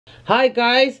Hi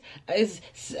guys, it's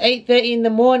 8:30 in the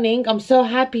morning. I'm so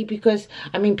happy because,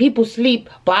 I mean, people sleep,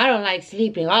 but I don't like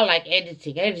sleeping. I like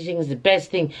editing. Editing is the best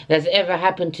thing that's ever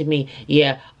happened to me.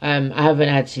 Yeah, I haven't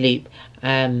had sleep.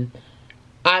 I'm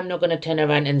not going to turn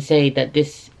around and say that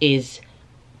this is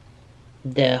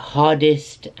the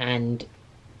hardest and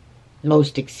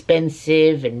most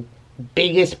expensive and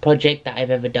biggest project that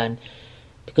I've ever done,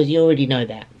 because you already know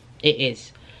that. It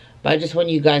is. But I just want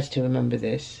you guys to remember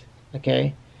this,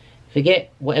 okay?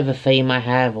 Forget whatever fame I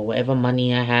have or whatever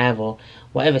money I have or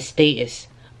whatever status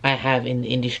I have in the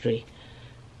industry.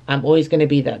 I'm always going to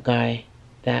be that guy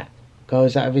that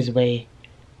goes out of his way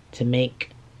to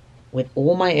make, with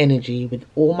all my energy, with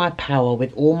all my power,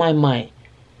 with all my might,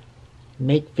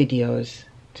 make videos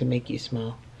to make you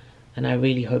smile. And I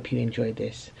really hope you enjoyed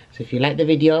this. So if you like the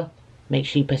video, make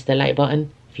sure you press the like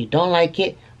button. If you don't like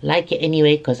it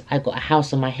anyway, because I got a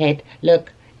house on my head.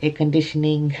 Look, air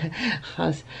conditioning.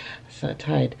 I'm so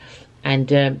tired. And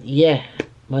yeah,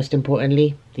 most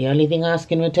importantly, the only thing I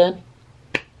ask in return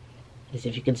is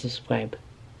if you can subscribe.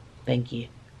 Thank you.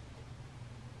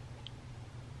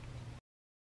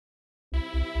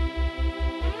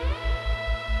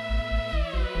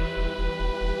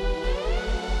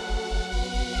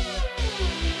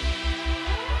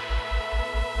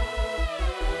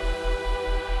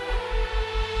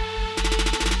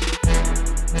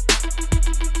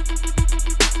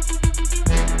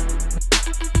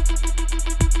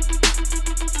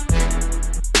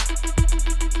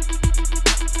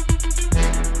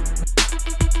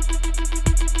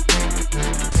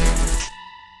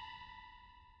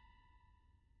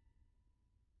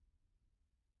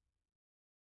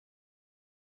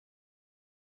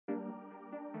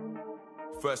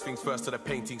 First things first, to the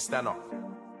painting stand up.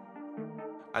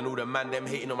 And all the man them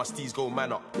hating on my steez go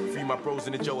man up. Free my bros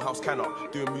in the jailhouse can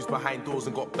up. Doing moves behind doors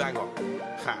and got bang up.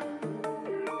 Ha.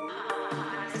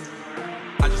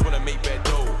 I just wanna make bare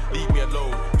dough, leave me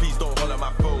alone. Please don't holler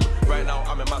my phone. Right now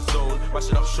I'm in my zone,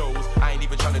 mashing up shows. I ain't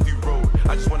even trying to do road.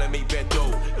 I just wanna make bare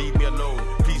dough, leave me alone.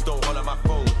 Please don't holler my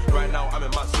phone. Right now I'm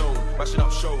in my zone, mashing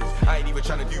up shows. I ain't even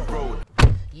trying to do road.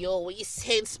 Yo, what you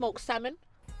saying, smoked salmon?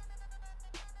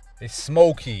 It's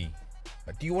smoky.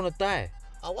 But do you want to die?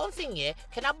 One thing, yeah.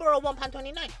 Can I borrow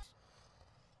 £1.29?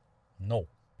 No.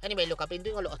 Anyway, look, I've been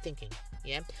doing a lot of thinking,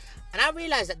 yeah? And I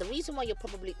realised that the reason why you're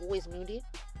probably always moody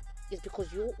is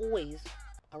because you're always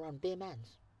around bare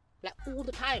mans. Like, all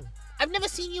the time. I've never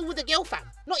seen you with a girl,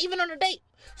 fam. Not even on a date.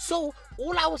 So,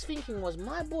 all I was thinking was,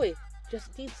 my boy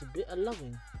just needs a bit of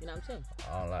loving. You know what I'm saying?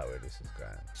 I don't like where this is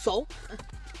going. So,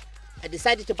 I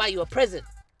decided to buy you a present.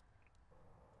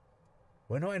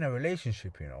 We're not in a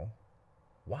relationship, you know.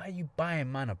 Why are you buying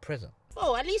man a present?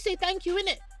 Oh, at least say thank you,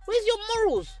 innit? Where's your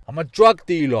morals? I'm a drug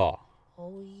dealer.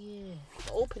 Oh, yeah.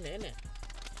 Open it, innit?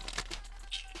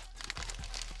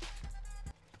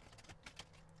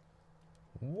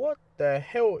 What the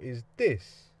hell is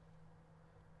this?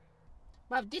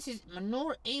 Bruv, this is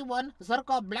Manur A1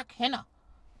 Zarqa Black Henna.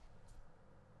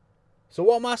 So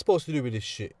what am I supposed to do with this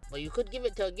shit? Well, you could give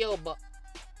it to a girl, but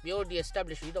we already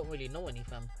established we don't really know any,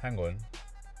 fam. Hang on.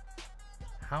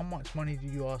 How much money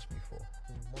did you ask me for?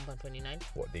 £1.29.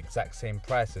 What, the exact same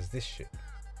price as this shit?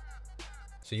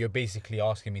 So you're basically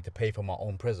asking me to pay for my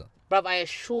own present? Bruv, I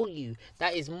assure you,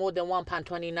 that is more than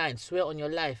 £1.29. Swear on your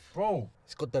life. Bro,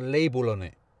 it's got the label on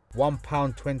it.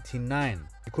 £1.29.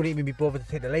 You couldn't even be bothered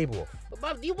to take the label off. But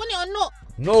bruv, do you want it or not?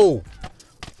 No!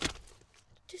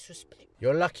 Disrespect.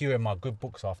 You're lucky you're in my good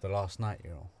books after last night,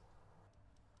 you know.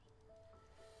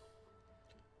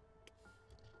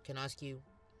 Can I ask you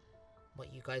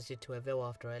what you guys did to Avil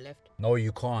after I left? No,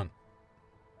 you can't.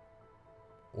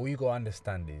 All you gotta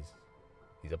understand is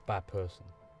he's a bad person.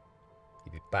 He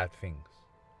did bad things.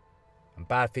 And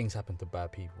bad things happen to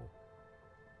bad people.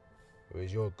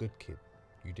 Whereas you're a good kid.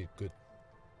 You did good.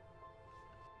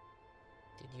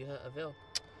 Did you hurt Avil?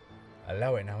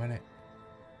 Allow it now, innit?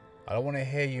 I don't want to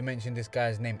hear you mention this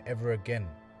guy's name ever again.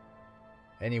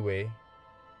 Anyway,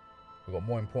 we've got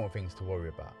more important things to worry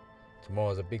about.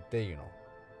 Tomorrow's a big day, you know.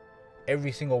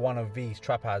 Every single one of these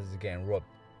trap houses is getting robbed.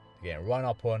 They're getting run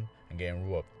up on and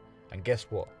getting robbed. And guess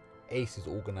what? Ace is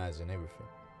organising everything.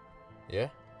 Yeah?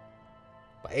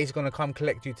 But Ace is going to come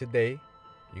collect you today.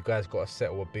 You guys got to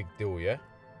settle a big deal, yeah?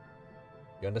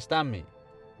 You understand me?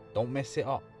 Don't mess it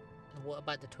up. And what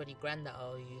about the 20 grand that I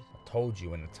owe you? I told you,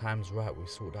 when the time's right, we'll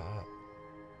sort that out.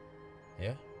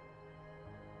 Yeah?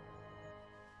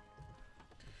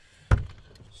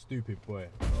 Stupid boy.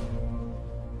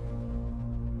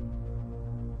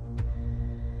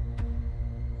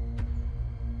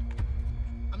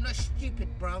 I'm not stupid,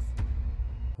 bruv.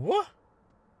 What?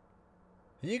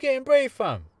 Are you getting brave,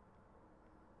 fam?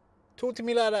 Talk to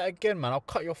me like that again, man. I'll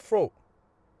cut your throat.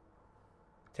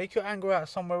 Take your anger out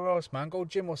somewhere else, man. Go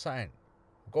gym or something.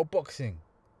 Go boxing.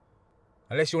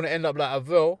 Unless you want to end up like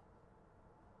Avil.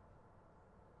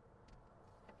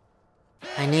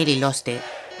 I nearly lost it,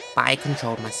 but I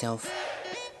controlled myself.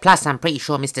 Plus, I'm pretty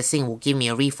sure Mr. Singh will give me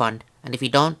a refund, and if he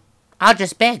don't, I'll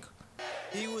just beg.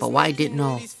 But what I didn't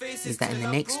know is that in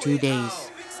the next 2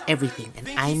 days, everything, and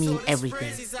I mean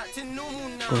everything,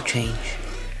 will change.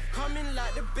 Coming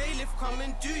like the bailiff, come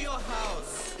and do your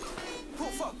house. Put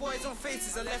fuck boys on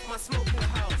faces, I left my smoking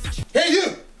house. Hey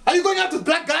you! Are you going out with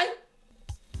black guy?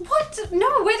 What?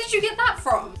 No, where did you get that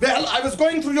from? Well, I was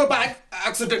going through your bag,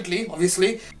 accidentally,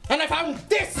 obviously, and I found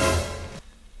this!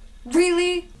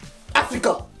 Really?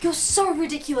 Africa! You're so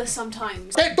ridiculous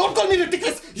sometimes. Hey, don't call me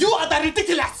ridiculous! You are the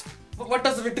ridiculous! What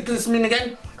does ridiculous mean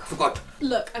again? I forgot.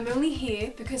 Look, I'm only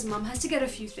here because Mum has to get a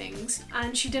few things,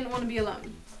 and she didn't want to be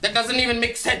alone. That doesn't even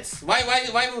make sense. Why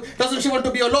doesn't she want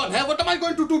to be alone? Huh? What am I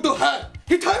going to do to her?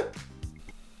 Hit her?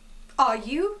 Are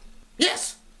you?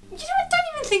 Yes! You know what? Don't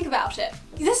even think about it.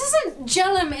 This isn't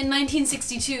Jellum in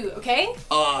 1962, okay?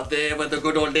 Oh, they were the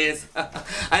good old days.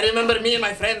 I remember me and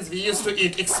my friends, we used to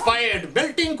eat expired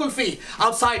melting kulfi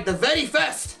outside the very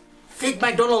first fake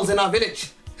McDonald's in our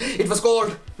village. It was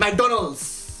called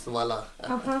McDonald's. Voila.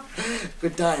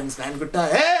 Good times, man, good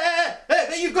times. Hey,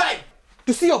 where you going?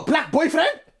 To see your black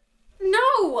boyfriend?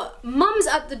 No! Mum's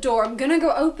at the door. I'm gonna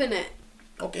go open it.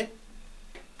 Okay.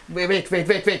 Wait.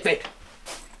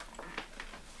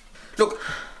 Look,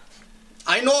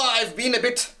 I know I've been a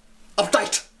bit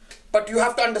uptight, but you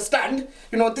have to understand,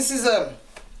 you know, this has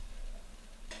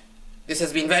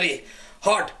been very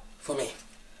hard for me.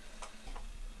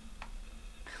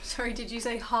 Sorry, did you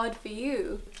say hard for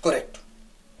you? Correct.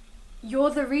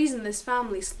 You're the reason this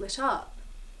family split up.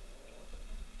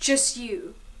 Just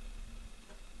you.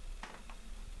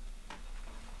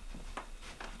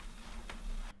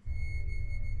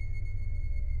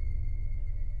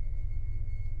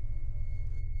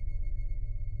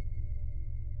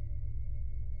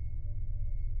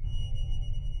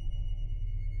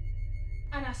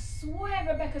 And I swear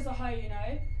Rebecca's a hoe, you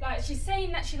know? Like, she's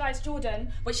saying that she likes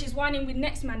Jordan, but she's whining with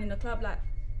next man in the club, like...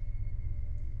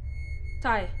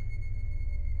 Ty,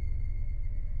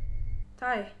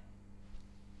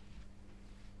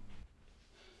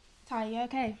 you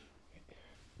okay?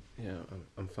 Yeah,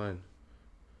 I'm fine.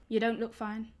 You don't look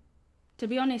fine. To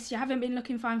be honest, you haven't been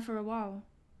looking fine for a while.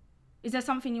 Is there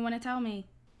something you want to tell me?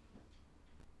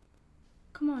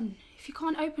 Come on, if you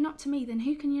can't open up to me, then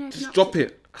who can you open up to? Just drop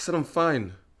it. I said I'm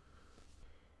fine.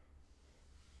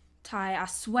 Ty, I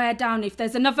swear down, if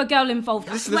there's another girl involved,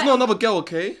 Listen, there's not another girl,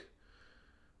 okay?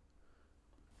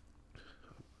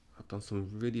 I've done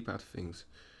some really bad things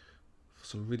for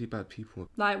some really bad people.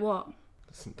 Like what?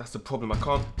 That's the problem. I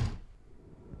can't.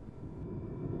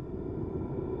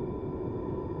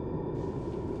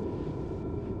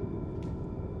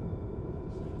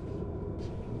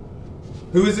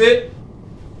 Who is it?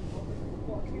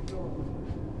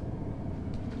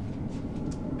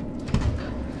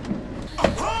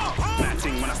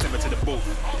 When I step into the booth,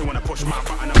 they wanna push my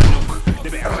button up look. They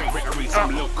better read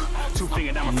some look. Two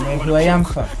finger down my throat. Who I am,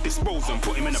 fam? Dispose them,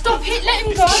 put him in a Stop it, let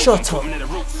him go! Shut up.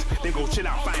 Then go chill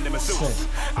out, find them a suit.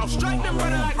 I'll strike them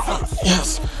running like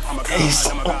Yes. I'm a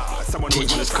god, someone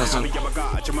who's gonna cousin. I'm a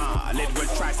god, Jamal. Led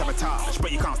with try sabotage,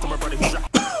 but you can't stop a brother who's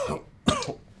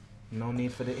No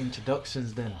need for the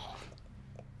introductions then.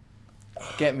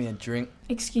 Get me a drink.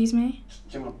 Excuse me?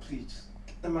 Jamal, please.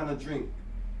 Get the man a drink.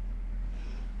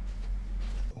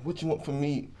 What do you want from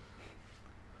me?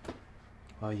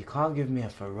 Well, you can't give me a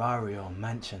Ferrari or a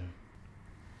mansion.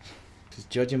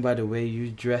 Just judging by the way you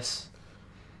dress,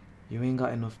 you ain't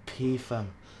got enough P,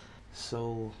 fam.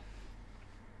 So,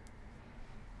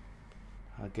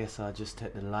 I guess I'll just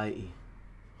take the lighty.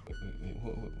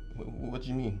 What do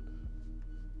you mean?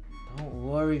 Don't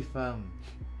worry, fam.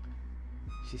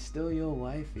 She's still your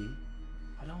wifey.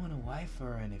 I don't want to wife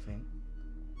her or anything.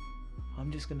 I'm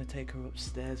just gonna take her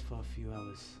upstairs for a few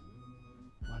hours.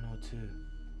 1 or 2.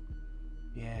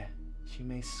 Yeah, she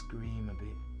may scream a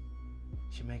bit.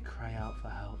 She may cry out for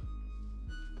help.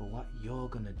 But what you're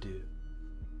gonna do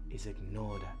is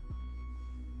ignore that.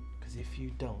 Because if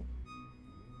you don't,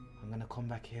 I'm gonna come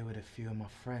back here with a few of my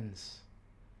friends.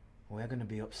 We're gonna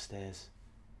be upstairs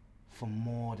for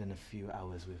more than a few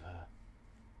hours with her.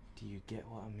 Do you get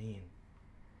what I mean?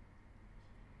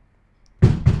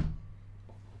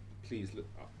 Please, look,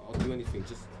 I'll do anything.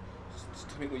 Just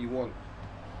tell me what you want.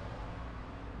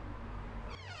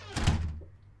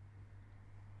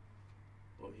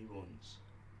 What he wants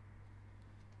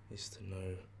is to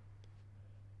know,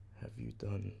 have you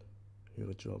done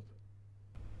your job?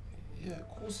 Yeah, of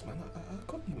course, man. I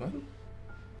got you, man.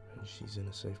 And she's in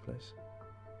a safe place?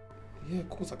 Yeah, of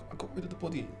course. I got rid of the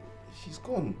body. She's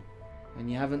gone. And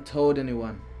you haven't told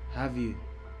anyone, have you?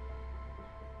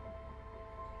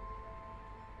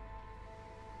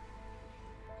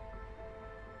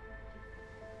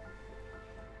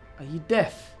 Are you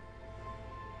deaf?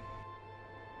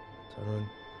 Tyrone.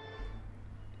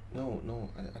 No,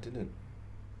 I didn't.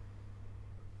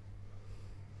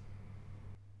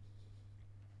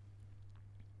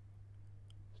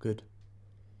 Good.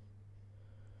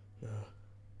 Now,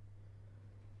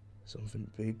 something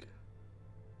big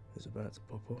is about to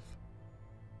pop off.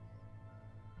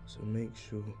 So make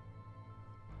sure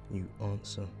you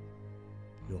answer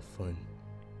your phone.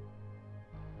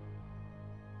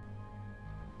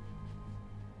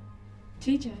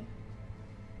 TJ,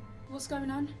 what's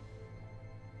going on?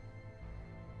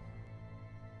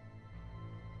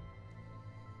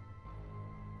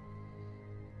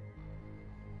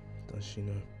 Does she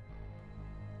know?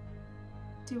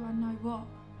 Do I know what?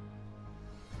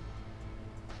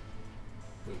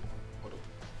 Wait, hold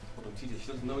on, TJ.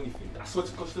 She doesn't know anything. I swear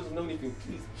to God, she doesn't know anything.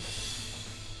 Please.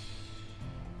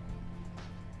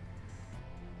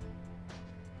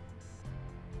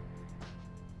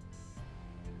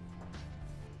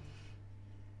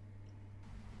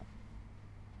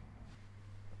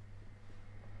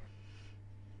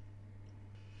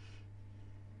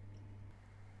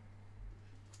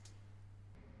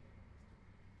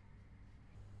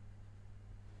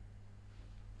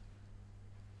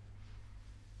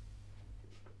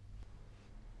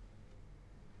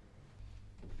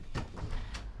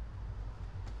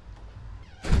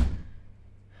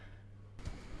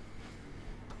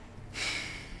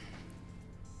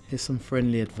 Here's some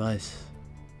friendly advice.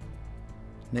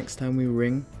 Next time we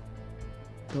ring,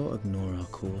 don't ignore our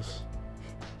calls.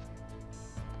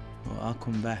 Or I'll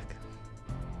come back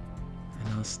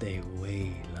and I'll stay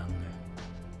way longer.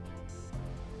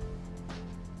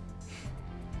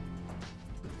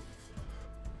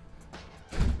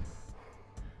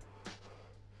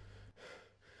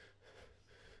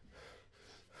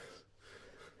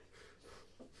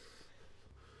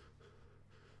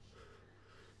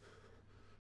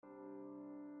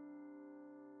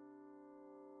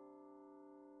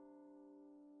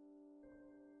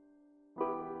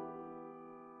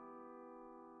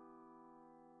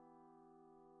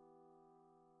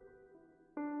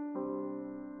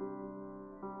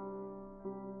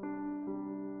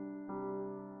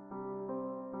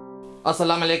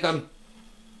 Assalamu alaikum.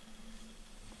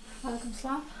 Welcome,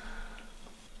 Salam.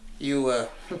 You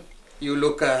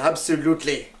look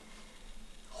absolutely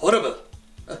horrible.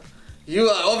 You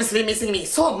are obviously missing me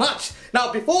so much.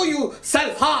 Now, before you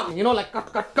self-harm, like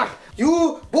cut,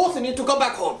 you both need to go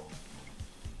back home.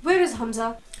 Where is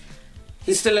Humza?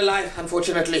 He's still alive,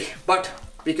 unfortunately, but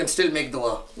we can still make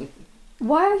dua.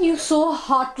 Why are you so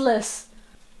heartless?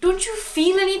 Don't you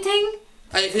feel anything?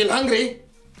 I feel hungry.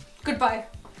 Goodbye.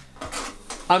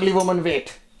 Ugly woman,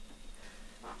 wait.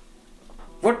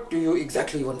 What do you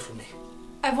exactly want from me?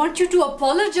 I want you to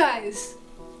apologize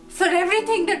for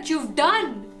everything that you've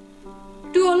done.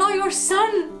 To allow your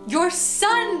son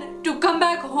to come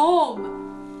back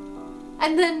home.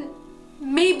 And then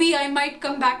maybe I might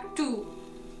come back too.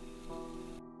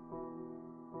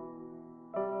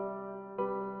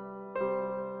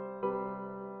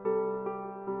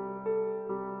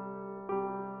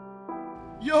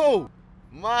 Yo,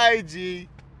 my G.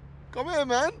 Come here,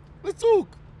 man. Let's talk.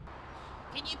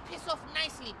 Can you piss off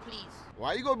nicely, please?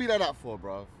 Why you gonna be like that for,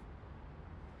 bruv?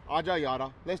 Aja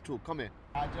Yara, let's talk. Come here.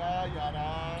 Aja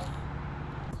Yara.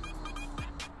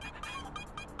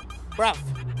 Bruv,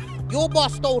 your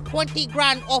boss stole 20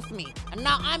 grand off me, and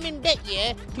now I'm in debt,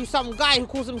 yeah, to some guy who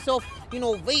calls himself,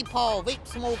 vape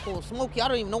smoke or Smokey. I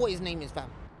don't even know what his name is,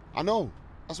 fam. I know.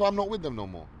 That's why I'm not with them no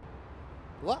more.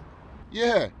 What?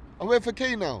 Yeah, I'm waiting for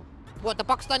K now. What, the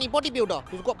Pakistani bodybuilder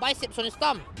who's got biceps on his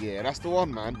thumb? Yeah, that's the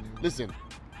one, man. Listen,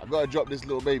 I gotta drop this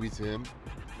little baby to him.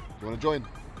 You wanna join?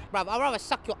 Bruv, I'd rather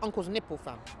suck your uncle's nipple,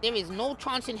 fam. There is no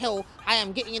chance in hell I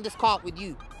am getting in this car with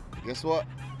you. Guess what?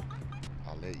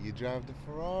 I'll let you drive the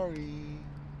Ferrari.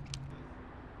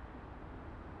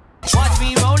 Watch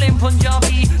me rolling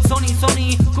Punjabi, Sony,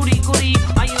 goody,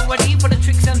 are you ready for the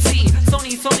tricks MC?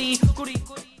 Sony, goody.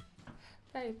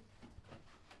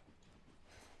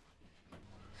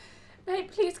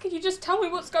 Babe, please, can you just tell me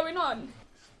what's going on?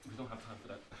 We don't have time for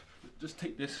that. Just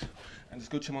take this and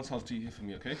just go to Mum's house. Do you hear from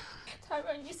me, okay?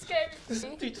 Tyrone, you're scary.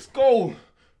 Just go.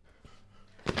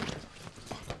 Let's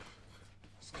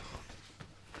go.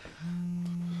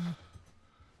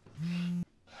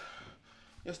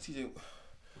 Yes, TJ.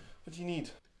 What do you need?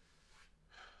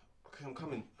 Okay, I'm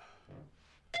coming.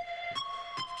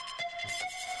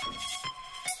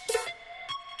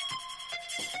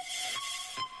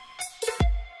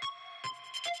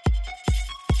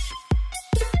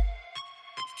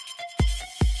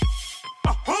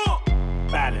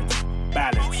 Balance,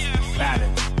 balance,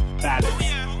 balance,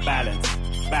 balance, balance,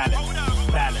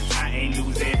 balance, balance. I ain't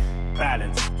losing.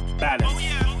 Balance, balance,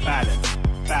 balance,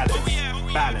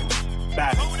 balance, balance,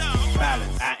 balance,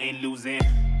 balance. I ain't losing.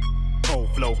 Whole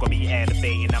flow gonna be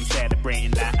elevating. I'm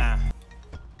celebrating that.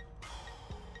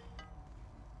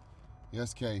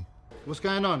 Yes, Kay. What's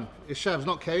going on? It's Shavs,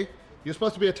 not Kay. You're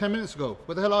supposed to be here 10 minutes ago.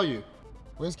 Where the hell are you?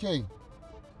 Where's Kay?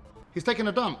 He's taking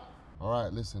a dump. All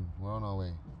right, listen, we're on our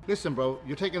way. Listen, bro,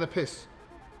 you're taking the piss.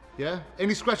 Yeah?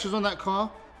 Any scratches on that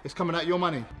car, it's coming out your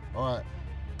money. All right,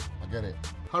 I get it.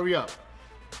 Hurry up.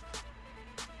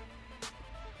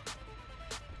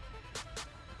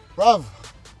 Bruv,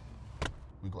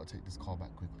 we gotta take this car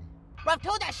back quickly. Bruv,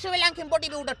 tell that Sri Lankan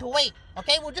bodybuilder to wait,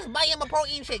 okay? We'll just buy him a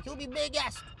protein shake. He'll be big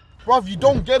ass. Bruv, you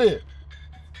don't get it.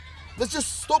 Let's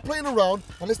just stop playing around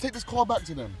and let's take this car back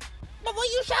to them. But what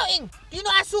are you shouting? Do you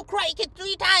know I saw Karate Kid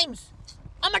 3 times?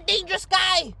 I'm a dangerous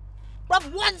guy.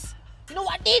 Bruv, once, you know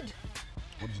what I did?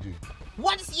 What did you do?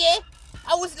 Once, yeah,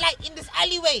 I was like in this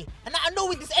alleyway and I know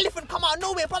with this elephant come out of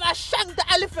nowhere. Bruv, I shanked the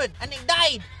elephant and it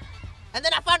died. And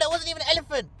then I found out it wasn't even an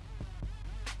elephant.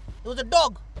 It was a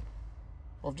dog.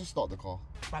 Bruv, just start the car.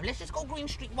 Bruv, let's just go Green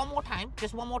Street one more time.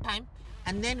 Just one more time.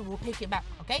 And then we'll take it back,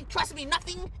 okay? Trust me,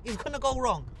 nothing is gonna go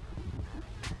wrong.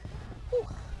 Whew.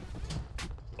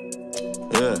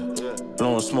 Yeah,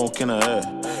 blowing smoke in the air.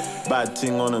 Bad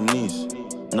thing on her knees.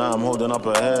 Now I'm holding up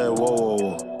her hair. Whoa, whoa,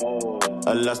 whoa.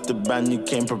 I lost the band, you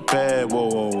came prepared. Whoa,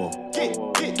 whoa, whoa.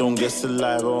 Don't get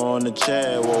saliva on the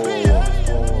chair. Whoa,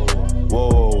 whoa,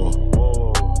 whoa.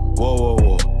 Whoa, whoa,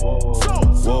 whoa.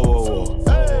 Whoa, whoa, whoa.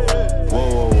 Whoa,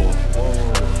 whoa, whoa.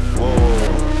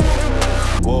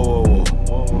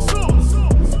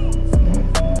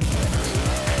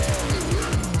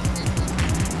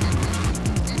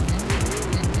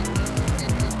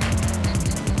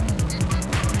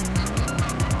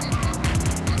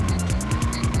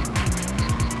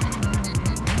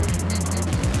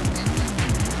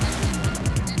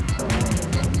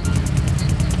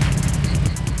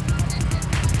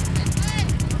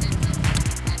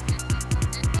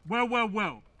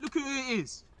 Well, look at who it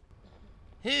is.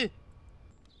 Who?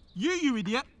 You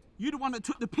idiot. You're the one that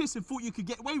took the piss and thought you could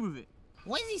get away with it.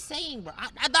 What is he saying, bro?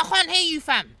 I can't hear you,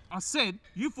 fam. I said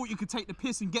you thought you could take the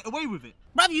piss and get away with it.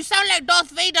 Bruv, you sound like Darth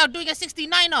Vader doing a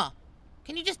 69er.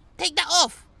 Can you just take that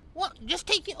off? What? Just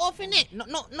take it off, innit?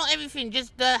 Not everything,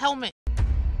 just the helmet.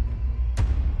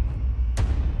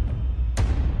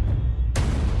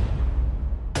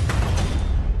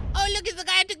 Oh, look, it's the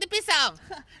guy I took the piss out.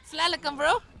 Slalakum,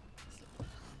 bro.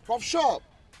 Prof, sharp.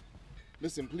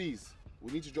 Listen, please.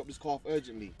 We need to drop this car off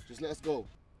urgently. Just let us go.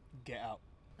 Get out.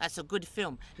 That's a good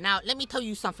film. Now, let me tell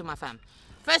you something, my fam.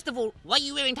 First of all, why are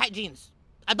you wearing tight jeans?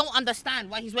 I don't understand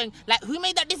why he's wearing... Like, who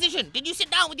made that decision? Did you sit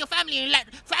down with your family and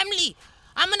like, family,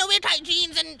 I'm gonna wear tight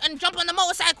jeans and jump on the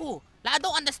motorcycle? Like, I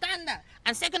don't understand that.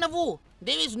 And second of all,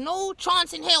 there is no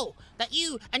chance in hell that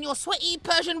you and your sweaty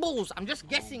Persian bulls, I'm just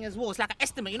guessing as well, it's like an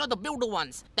estimate, you know, the builder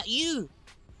ones, that you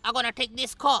are gonna take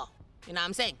this car. You know what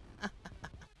I'm saying?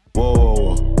 Whoa,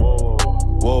 whoa,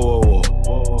 whoa.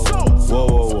 Whoa,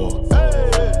 whoa, whoa.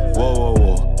 Whoa, whoa,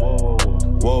 whoa.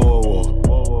 Whoa, whoa, whoa.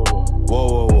 Whoa,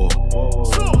 whoa, whoa.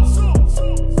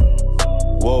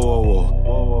 Whoa, whoa,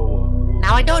 whoa.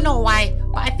 Now, I don't know why,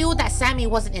 but I feel that Sammy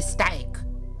wasn't ecstatic.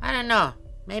 I don't know.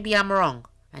 Maybe I'm wrong.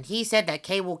 And he said that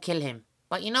Kay will kill him.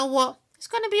 But you know what? It's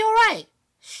gonna be alright.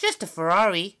 It's just a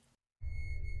Ferrari.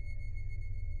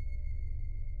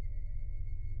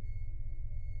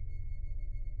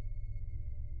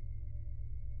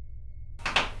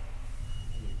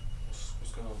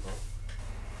 What's going on, bro?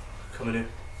 Come in here.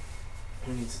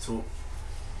 We need to talk.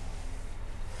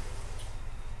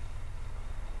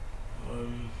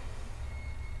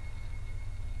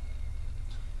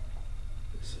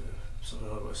 There's something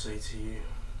I've got to say to you.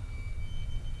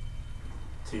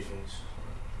 Two things,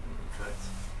 in fact.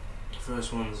 The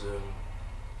first one's it's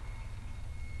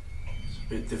a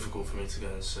bit difficult for me to go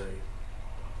and say.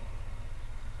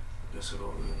 I guess I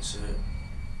got to go and say it.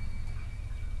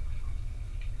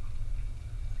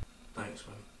 Thanks,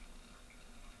 man.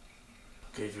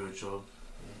 I gave you a job.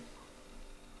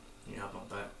 You had my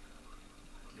back.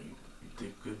 You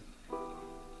did good.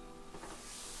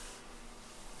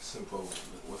 Listen, bro,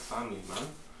 we're family, man.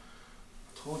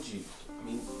 I told you. I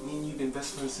mean, me and you've been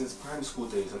best friends since primary school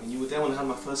days. I mean, you were there when I had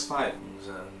my first fight. It was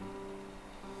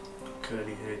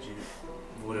curly haired, you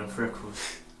wooden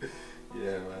freckles.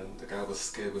 Yeah, man. The guy was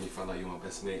scared when he found out you were my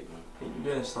best mate, man. You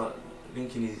better start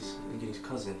linking his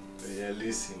cousin. Yeah,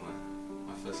 Lucy, man.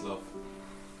 My first love.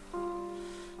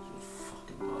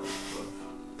 Fucking bad, bro.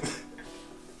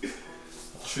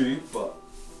 True, but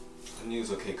I knew it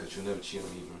was okay because she'll never cheat on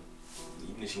me, bro.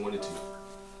 Even if she wanted to.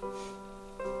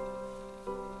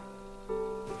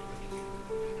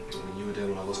 I mean, you were there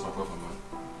when I lost my brother, man.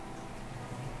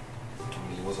 I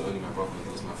mean, he wasn't only my brother,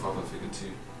 he was my father figure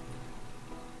too.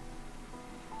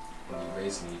 When you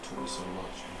raised me, you taught me so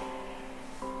much.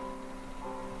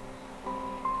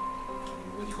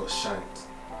 And when you got shanked,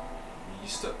 you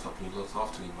stepped up and you looked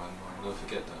after me, man. I'll never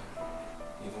forget that.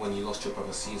 Even when you lost your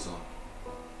brother Caesar,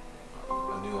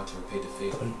 I knew how to repay the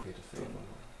favour.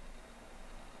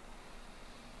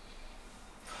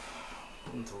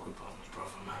 Don't talk about my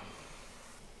brother, man.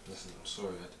 Listen, I'm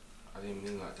sorry. I didn't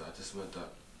mean like that. I just meant that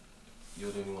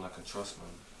you're the only one I can trust,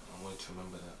 man. I wanted to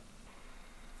remember that.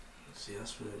 See,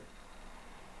 that's where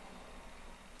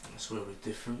we're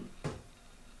different.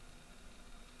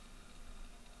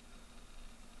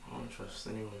 I don't trust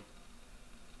anyone.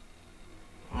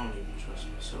 I don't even trust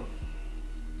myself.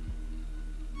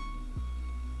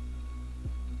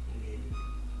 I mean,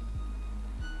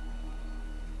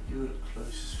 you were the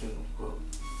closest thing I've got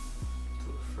to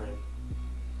a friend.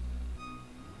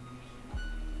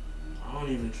 I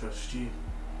don't even trust you.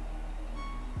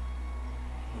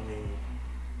 I mean,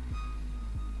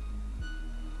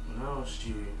 when I asked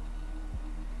you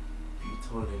if you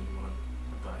told anyone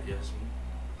about Yasmin,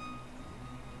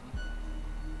 I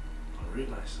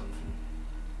realised something.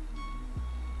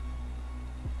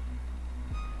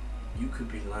 You could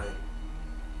be lying.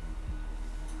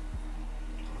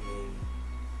 I mean,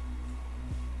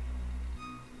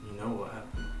 you know what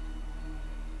happened.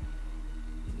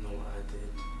 You know what I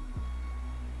did.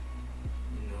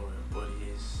 You know where her body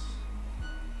is.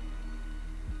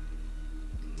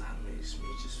 And that makes me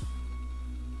just...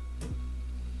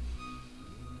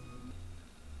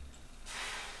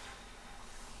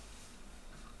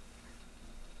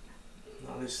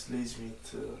 Now this leads me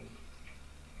to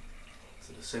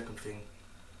the second thing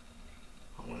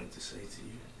I wanted to say to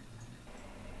you.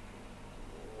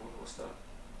 What's that?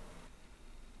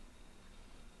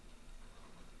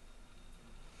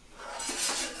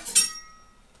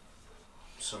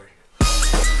 I'm sorry.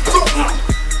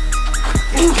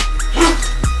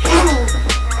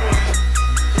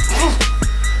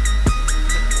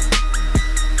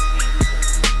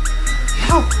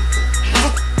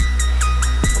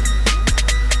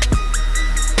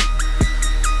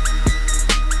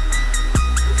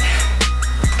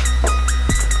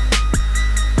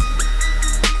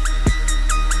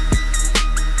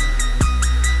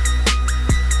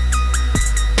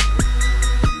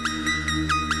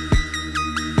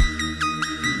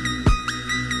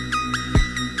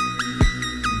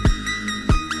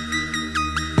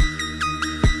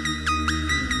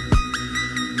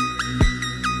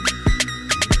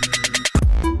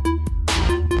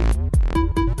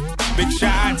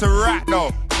 To rat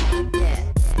though.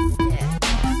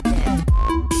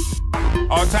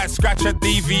 All tight scratcher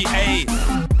DVA.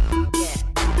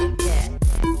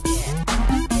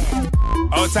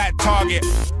 All tight target.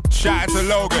 Shout out to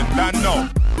Logan, don't know.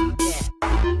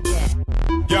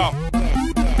 Yo.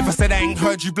 If I said I ain't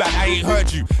heard you, blood, I ain't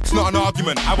heard you. It's not an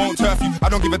argument, I won't turf you. I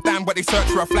don't give a damn what they search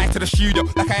for. I fly to the studio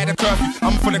like I had a curfew.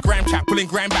 I'm full of gram chat, pulling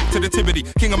gram back to the Tibbity.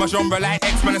 King of my genre like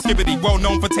X-Man and Skibbity. Well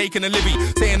known for taking a livy.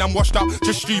 Saying I'm washed up,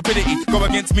 just stupidity. Go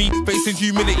against me, facing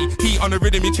humility. Heat on the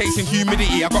rhythm, you're chasing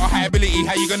humidity. I got a high ability,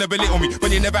 how you gonna belittle me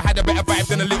when you never had a better vibe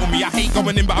than a little me? I hate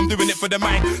going in, but I'm doing it for the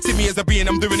mind. See me as a being,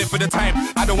 I'm doing it for the time.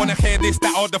 I don't wanna hear this,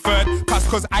 that or the third.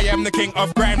 Cause I am the king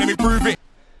of grime, let me prove it.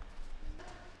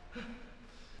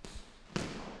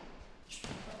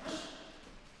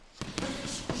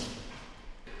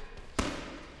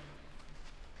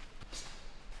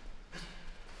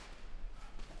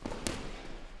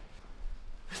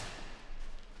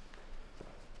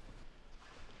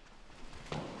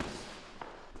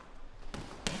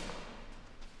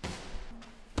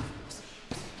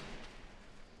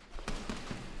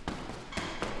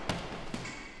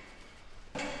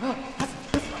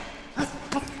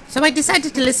 So I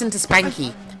decided to listen to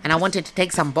Spanky, and I wanted to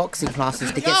take some boxing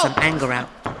classes to get some anger out.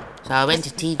 So I went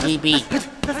to TGB.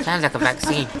 Sounds like a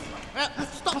vaccine.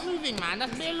 Stop moving, man.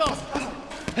 That's me alone.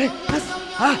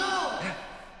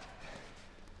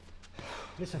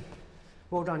 Listen,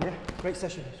 well done, yeah? Great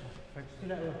session this one. Thanks. See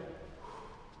you later.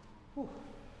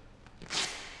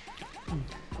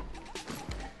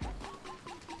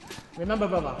 Remember,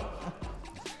 brother,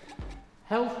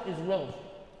 health is wealth.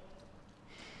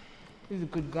 He's a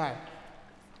good guy.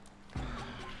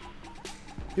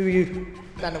 Who are you?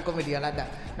 Stand-up comedy, I like that.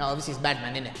 Now, obviously it's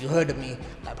Badman, innit? You heard of me,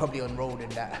 like probably on road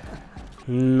and that.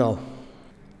 No.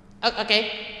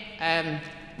 Okay.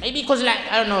 Maybe because like,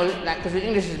 I don't know, like because your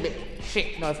English is a bit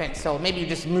shit, no offense. So maybe you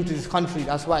just moved to this country,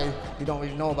 that's why you don't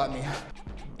really know about me.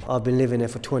 I've been living there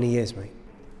for 20 years, mate.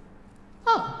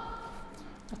 Oh.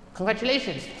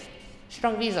 Congratulations.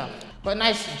 Strong visa. Got a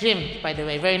nice gym, by the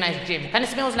way, very nice gym. Kind of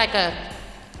smells like a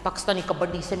Pakistani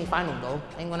Kabaddi semi-final though.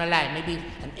 Ain't gonna lie, maybe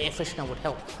an air freshener would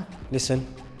help. Listen,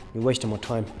 you're wasting my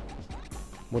time.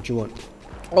 What do you want?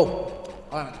 Oh,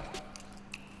 alright.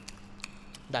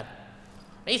 Done.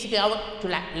 Basically, I want to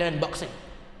like learn boxing.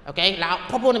 Okay? Like, I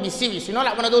probably want to be serious. You know,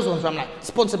 like one of those ones where I'm like,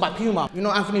 sponsored by Puma. You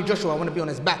know, Anthony Joshua, I want to be on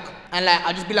his back. And like,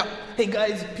 I'll just be like, hey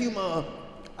guys, Puma.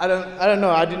 I don't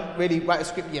know, I didn't really write a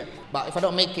script yet. But if I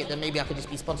don't make it, then maybe I could just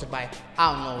be sponsored by,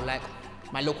 I don't know, like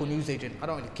my local news agent. I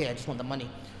don't really care, I just want the money.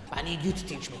 But I need you to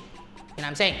teach me. You know what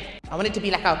I'm saying? I want it to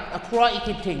be like a Karate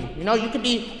Kid thing. You know, you could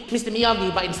be Mr.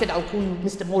 Miyagi, but instead I'll call you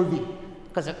Mr. Mulvey.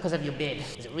 Because of your beard.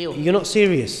 Is it real? You're not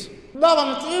serious. No,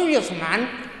 I'm serious, man.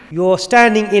 You're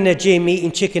standing in a gym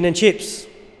eating chicken and chips.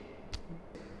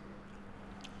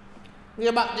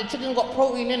 Yeah, but the chicken got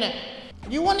protein in it.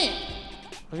 You want it?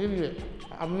 I'll give you it.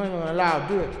 I'm not even gonna lie, I'll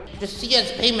do it. Just see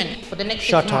as payment for the next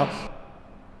 6 months. Shut up.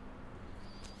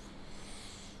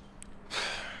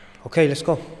 Okay, let's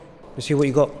go. Let's see what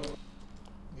you got. Do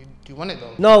you want it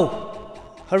though? No!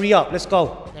 Hurry up, let's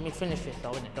go. Let me finish it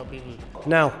though, innit? Don't be rude.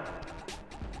 Now.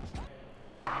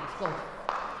 Let's go.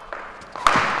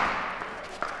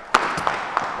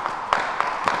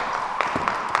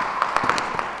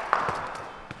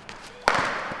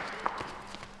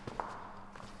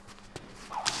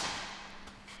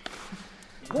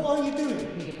 What are you doing?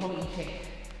 You can probably check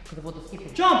because of all the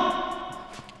skipping. Jump!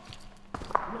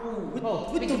 No,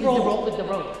 with the rope. With the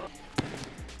rope.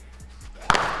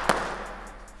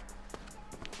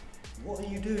 What are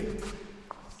you doing?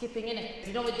 Skipping in it.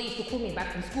 You know what they used to call me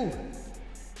back in school?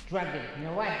 Dragon. You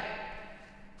know why?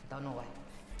 Don't know why.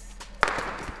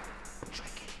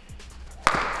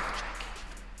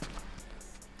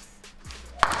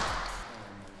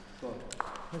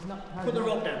 Put the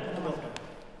rope down, put the rope down.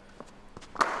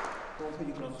 Don't put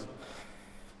your gloves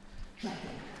on.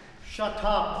 Shut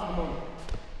up, come on.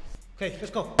 Okay,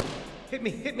 let's go. Hit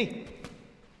me, hit me.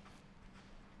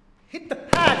 Hit the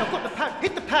pad, I've got the pad,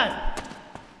 hit the pad.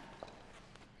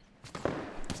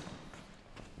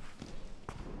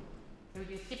 We'll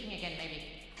be skipping again, maybe.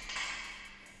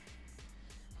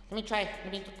 Let me try,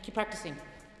 let me keep practicing.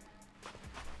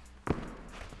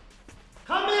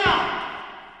 Come here!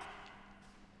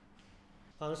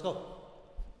 Let's go.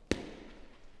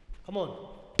 Come on.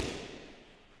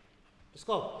 Let's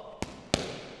go.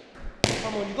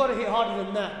 Come on, you gotta hit harder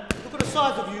than that. Look at the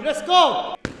size of you. Let's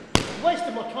go! You're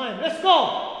wasting my time. Let's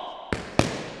go!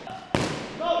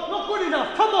 No, not good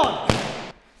enough. Come on!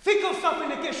 Think of something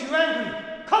that gets you angry.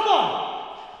 Come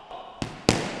on!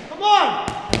 Come on!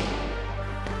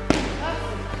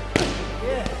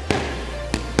 Yeah.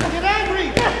 Get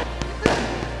angry!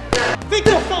 Think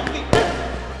of something!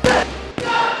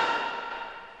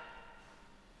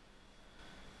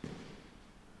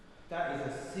 That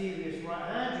is a serious right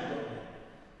hand you got there.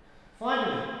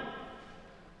 Finally.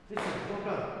 Listen, well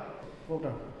done. Well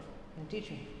done. Can you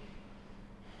teach me?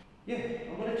 Yeah,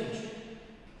 I'm gonna teach you.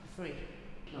 For free?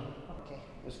 No. Okay.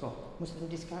 Let's go. Muslim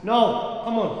discount? No,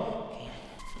 come on. Okay.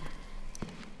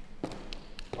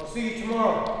 I'll see you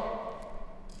tomorrow.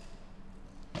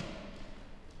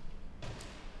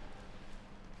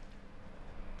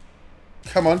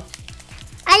 Come on.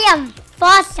 I am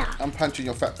faster. I'm punching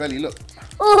your fat belly, look.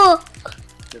 Oh.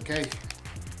 Okay.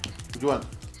 What do you want?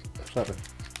 What's happened?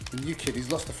 The new kid, he's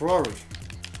lost the Ferrari.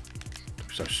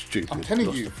 So stupid. I'm telling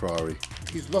Lost you. the Ferrari.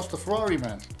 He's lost the Ferrari,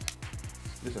 man.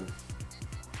 Listen.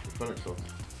 The bonnet off.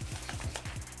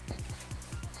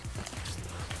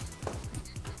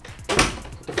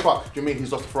 What the fuck do you mean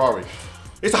he's lost the Ferrari?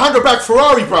 It's a 100-bag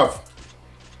Ferrari, bruv.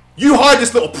 You hide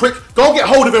this little prick. Go get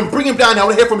hold of him, bring him down here. I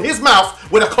want to hear from his mouth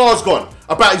where the car's gone.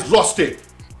 About he's lost it.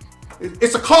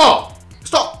 It's a car.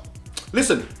 Stop.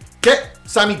 Listen, get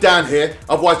Sammy down here.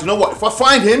 Otherwise, you know what? If I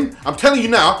find him, I'm telling you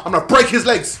now, I'm going to break his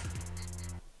legs.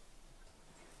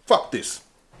 Fuck this.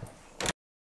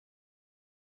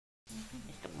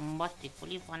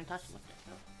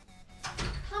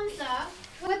 Humza,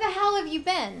 where the hell have you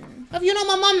been? Have you not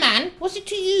my mum, man? What's it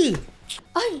to you?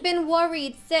 I've been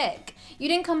worried sick. You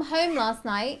didn't come home last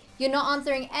night. You're not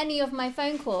answering any of my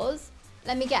phone calls.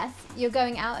 Let me guess, you're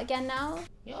going out again now?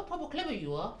 You're proper clever,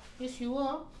 you are. Yes, you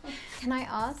are. Can I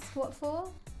ask what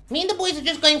for? Me and the boys are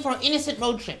just going for an innocent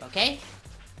road trip, okay?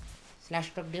 Slash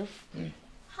drug deal.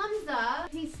 Humza,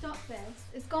 please stop this.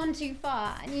 It's gone too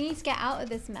far and you need to get out of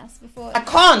this mess before... I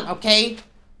can't, okay?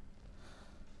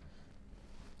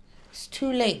 It's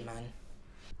too late, man.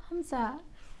 Humza,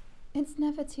 it's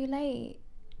never too late.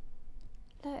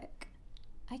 Look,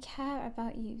 I care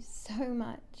about you so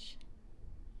much.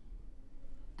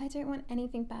 I don't want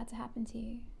anything bad to happen to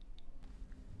you.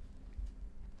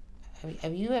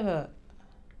 Have you ever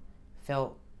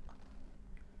felt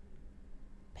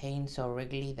pain so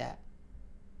regularly that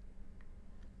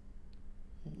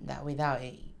without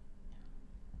it, you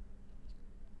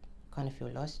kind of feel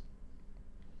lost?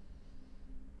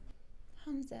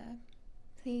 Humza,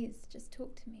 please just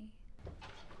talk to me.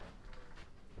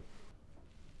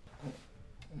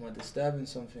 Am I disturbing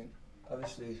something?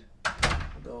 Obviously,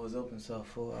 the door was open, so I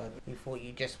thought You thought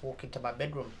you'd just walk into my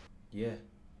bedroom? Yeah.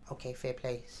 Okay, fair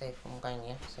play. Safe, I'm going,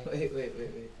 yeah? Safe.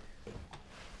 Wait.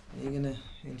 Are you gonna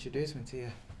introduce me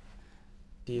to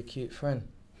your cute friend?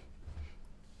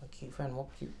 A cute friend? What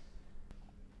cute?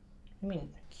 You mean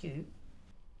cute?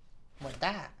 What,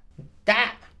 that?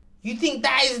 That? You think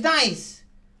that is nice?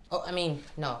 Oh, I mean,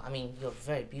 no, I mean, you're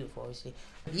very beautiful, obviously.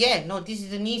 Yeah, no, this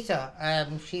is Anissa.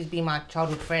 She's been my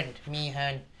childhood friend. Me, her,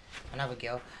 and another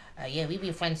girl. Yeah, we've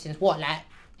been friends since what, like,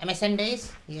 MSN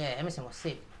days? Yeah, MSN was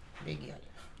sick. Big girl.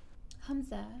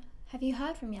 Humza, have you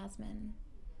heard from Yasmin?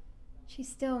 She's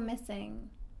still missing.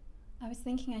 I was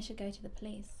thinking I should go to the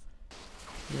police.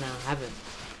 No, I haven't.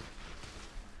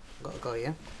 Gotta go,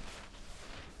 yeah?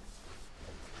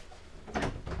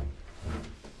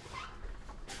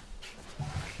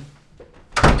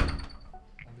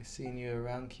 I'll be seeing you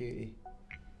around, cutie.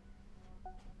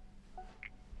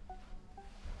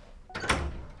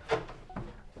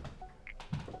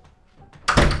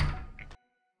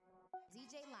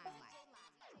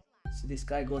 So this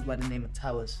guy goes by the name of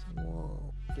Towers.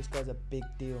 Whoa. This guy's a big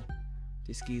deal.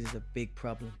 This geezer's a big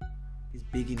problem. He's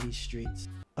big in these streets.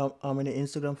 How many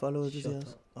Instagram followers does he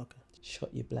have? Okay.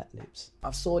 Shut your black lips. I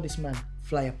saw this man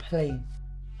fly a plane,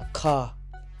 a car,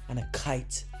 and a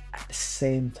kite at the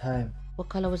same time. What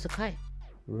colour was the kite?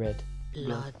 Red.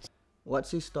 Blood.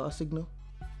 What's his star signal?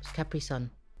 It's Capri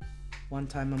Sun. One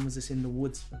time I was just in the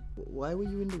woods. Why were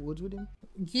you in the woods with him?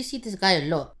 You see this guy a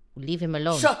lot. Leave him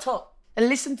alone. Shut up and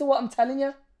listen to what I'm telling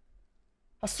you.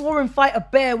 I saw him fight a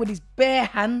bear with his bare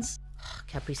hands.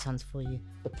 Capri Sun's for you.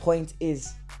 The point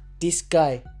is, this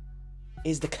guy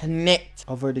is the connect.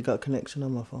 I've already got a connection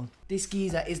on my phone. This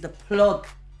geezer is the plug.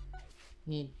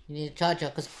 You need a charger,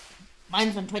 because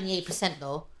mine's on 28%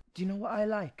 though. Do you know what I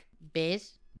like?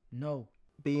 Bears? No.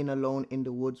 Being alone in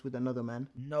the woods with another man?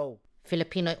 No.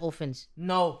 Filipino orphans?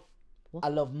 No. What? I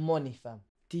love money, fam.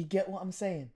 Do you get what I'm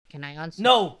saying? Can I answer?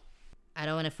 No. I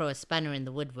don't want to throw a spanner in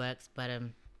the woodworks, but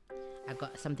I've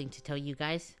got something to tell you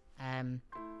guys. So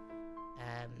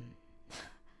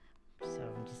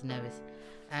I'm just nervous.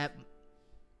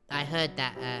 I heard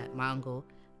that my uncle,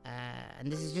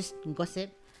 and this is just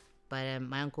gossip, but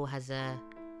my uncle has a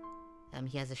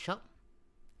shop.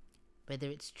 Whether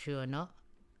it's true or not,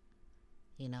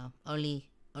 you know, only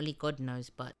God knows.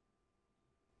 But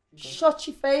shut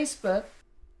your face, bro.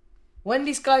 When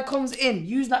this guy comes in,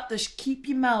 use that to keep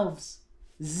your mouths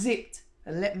zipped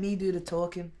and let me do the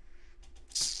talking.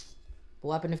 But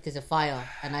what happens if there's a fire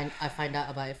and I find out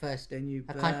about it first? Then you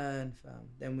I burn, fam.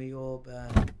 Then we all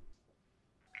burn.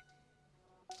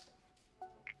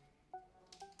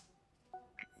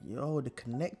 Yo, the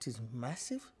connect is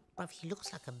massive. Bruv, he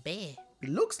looks like a bear. He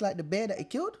looks like the bear that he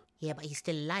killed. Yeah, but he's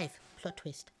still alive. Plot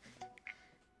twist.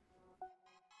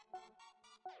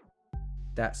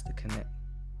 That's the connect.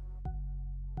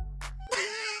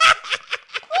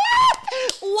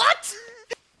 What?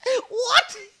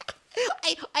 What?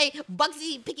 Hey,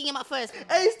 Bugsy picking him up first.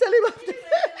 Hey, he's telling him up the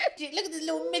Look at this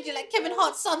little midget like Kevin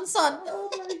Hart's son. Oh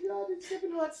my god, it's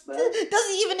Kevin Hart's son. Does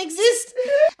he even exist?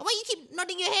 Why you keep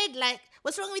nodding your head like,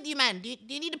 what's wrong with you, man? Do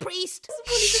you need a priest?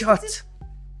 Shut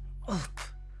up.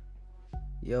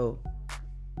 Yo,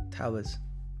 Towers,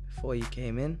 before you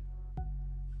came in,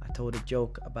 I told a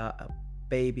joke about a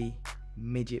baby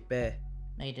midget bear.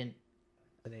 No, you didn't.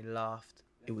 And they laughed.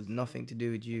 It was nothing to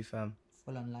do with you, fam.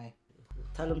 Full on lie.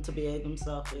 Tell him to behave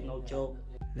himself, ain't no joke.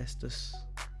 Let's just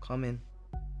come in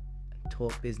and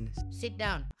talk business. Sit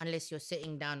down, unless you're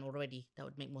sitting down already. That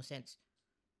would make more sense.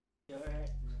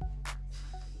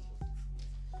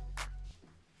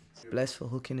 Bless for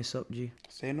hooking us up, G.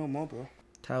 Say no more, bro.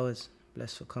 Towers,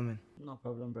 bless for coming. No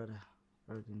problem, brother.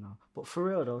 I already know. But for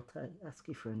real though, ask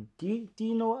your friend. Do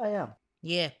you know what I am?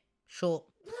 Yeah, sure.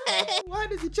 Why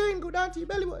does your chain go down to your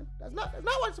belly button? That's not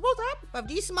what's supposed to happen. Bruv,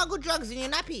 do you smuggle drugs in your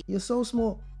nappy? You're so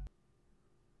small.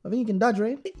 I think you can dodge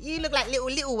rain. You look like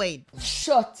little Wayne.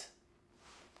 Shut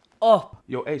up.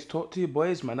 Yo, Ace, talk to your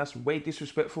boys, man. That's way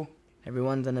disrespectful.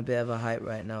 Everyone's on a bit of a hype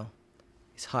right now.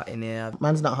 It's hot in here.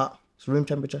 Man's not hot. It's room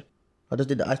temperature. I just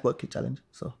did the ice bucket challenge,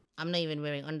 so. I'm not even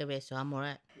wearing underwear, so I'm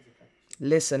alright.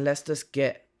 Listen, let's just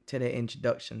get to the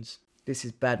introductions. This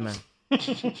is Badman.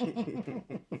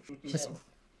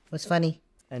 What's funny?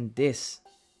 And this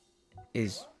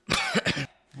is...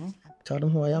 Tell them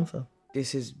who I am, fam.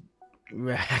 This is...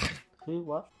 Who,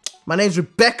 what? My name's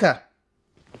Rebecca.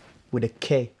 With a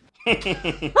K. Yo,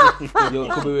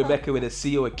 it could be Rebecca with a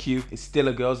C or a Q. It's still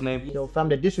a girl's name. Yo, fam,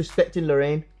 they're disrespecting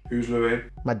Lorraine. Who's Lorraine?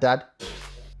 My dad.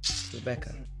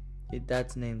 Rebecca, your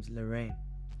dad's name's Lorraine.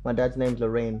 My dad's name's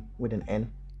Lorraine with an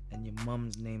N. And your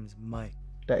mum's name's Mike.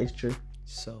 That is true.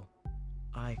 So,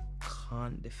 I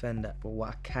can't defend that, but what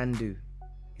I can do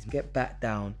is get back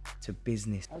down to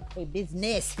business. Okay,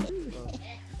 business.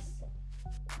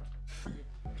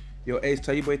 Yo, Ace,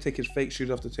 tell your boy to take his fake shoes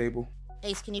off the table.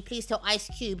 Ace, can you please tell Ice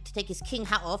Cube to take his king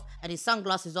hat off and his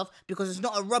sunglasses off because it's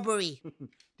not a robbery? Do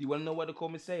you want to know what they call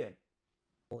me saying?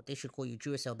 Oh, they should call you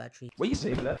Duracell battery. What you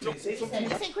say, blood? Say something. You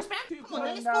say Chris Brown? Come on,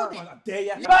 let's go then. I dare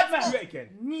ya. Badman! Do it again.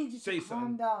 Need you Say to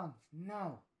something. calm down.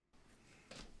 No.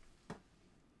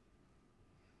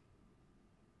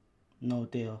 No,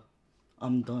 dear.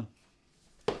 I'm done.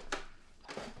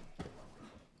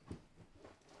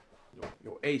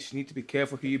 Yo, Ace, you need to be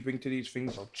careful who you bring to these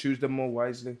things. I'll choose them more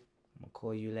wisely. I'm gonna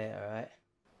call you later, alright?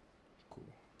 Cool.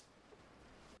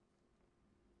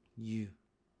 You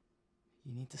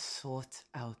need to sort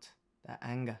out that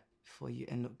anger before you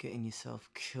end up getting yourself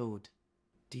killed.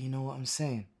 Do you know what I'm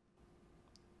saying?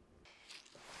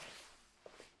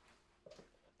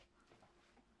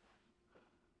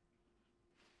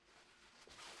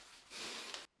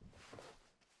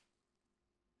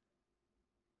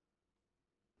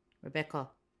 Rebecca,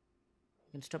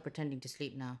 you can stop pretending to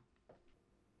sleep now.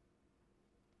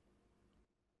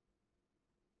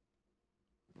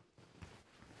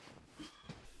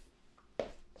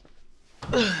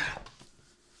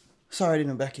 Sorry I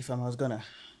didn't back you, fam. I was gonna.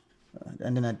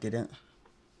 And then I didn't.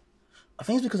 I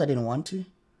think it's because I didn't want to.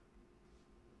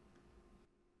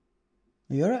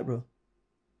 Are you alright, bro?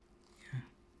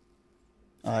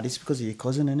 Yeah. This is because of your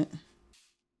cousin, innit?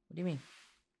 What do you mean?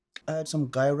 I had some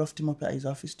guy roughed him up at his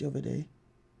office the other day.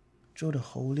 Drilled a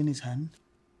hole in his hand.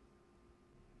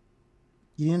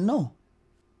 You didn't know?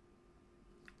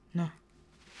 No.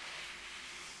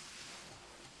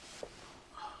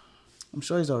 I'm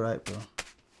sure he's alright, bro.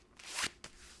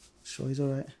 Sure he's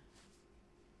alright.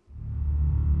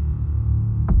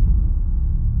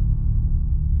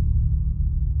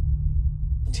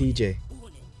 TJ,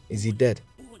 is he dead?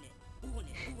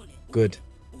 Good.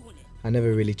 I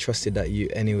never really trusted that you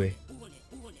anyway.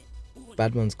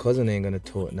 Badman's cousin ain't gonna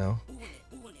talk now.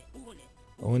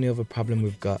 The only other problem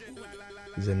we've got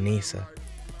is Anissa.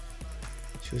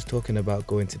 She was talking about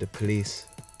going to the police.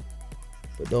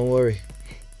 But don't worry,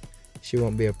 she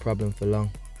won't be a problem for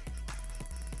long.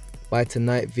 By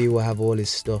tonight, V will have all his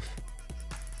stuff,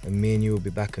 and me and you will be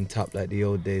back on top like the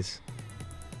old days.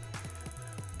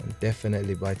 And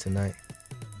definitely by tonight,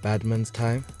 Badman's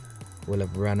time will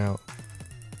have run out.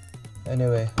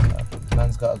 Anyway,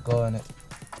 man's gotta go on it.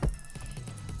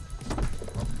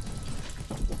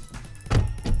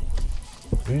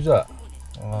 Who's that?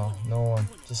 Oh, no one.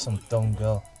 Just some dumb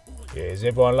girl. Yeah, is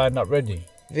everyone lined up ready?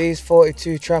 These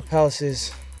 42 trap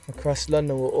houses across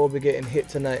London will all be getting hit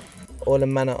tonight. All the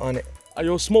man are on it. Hey,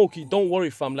 yo, Smokey, don't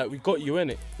worry, fam. Like, we got you,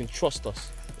 innit? You can trust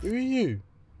us. Who are you?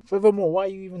 Furthermore, why are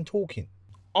you even talking?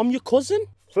 I'm your cousin?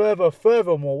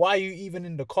 Furthermore, why are you even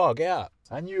in the car? Get out.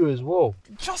 And you as well.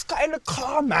 Just got in the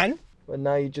car, man. But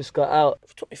now you just got out.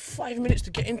 It took me 5 minutes to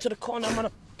get into the car, now,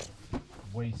 man.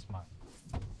 Waste, man.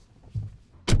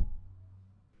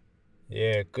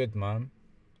 Yeah, good, man.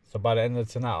 So by the end of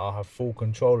tonight, I'll have full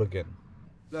control again.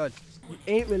 Blood, you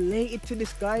ain't related to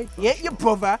this guy. He ain't your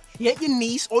brother, he ain't your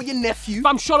niece or your nephew.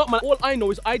 Fam, shut up, man. All I know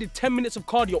is I did 10 minutes of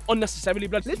cardio unnecessarily,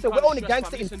 blood. Listen, we're only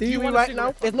gangster in theory right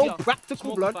now. There's no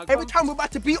practical, blood. Every time we're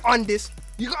about to be on this,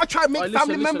 you gotta try and make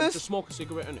family members. Just smoke a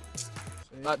cigarette,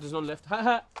 innit? There's none left.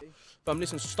 Fam,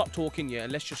 listen, stop talking, yeah,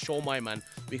 and let's just show my man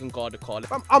we can guard the car.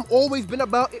 I'm always been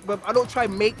about it, but I don't try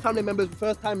and make family members the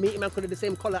first time meeting man because they're the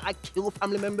same colour. I kill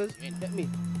family members. You ain't get me.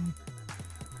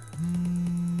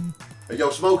 Hey,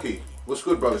 yo, Smokey, what's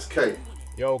good, bro? It's K.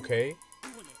 You okay?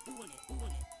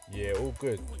 Yeah, all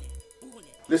good.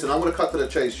 Listen, I'm gonna cut to the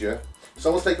chase, yeah?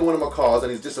 Someone's taken one of my cars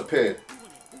and he's disappeared.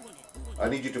 I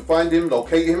need you to find him,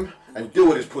 locate him, and deal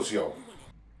with his pussy hole.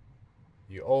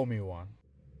 You owe me one.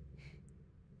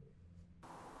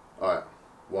 Alright,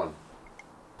 one.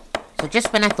 So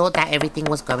just when I thought that everything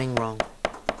was going wrong,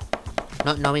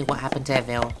 not knowing what happened to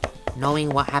Evelle, Knowing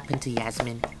what happened to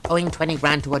Yasmin, owing 20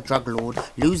 grand to a drug lord,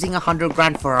 losing 100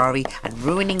 grand Ferrari, and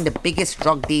ruining the biggest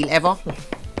drug deal ever,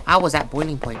 I was at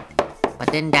boiling point. But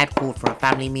then Dad called for a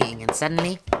family meeting and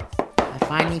suddenly, I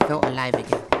finally felt alive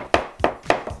again.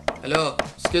 Hello,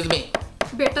 excuse me.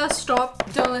 Beta, stop.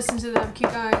 Don't listen to them.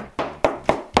 Keep going.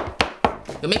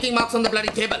 You're making marks on the bloody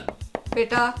table.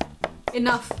 Beta,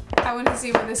 enough. I want to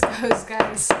see where this goes,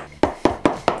 guys.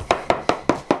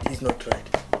 He's not right.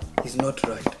 He's not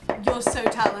right. You're so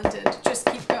talented. Just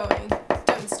keep going.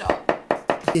 Don't stop.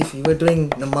 If you were doing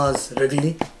namaz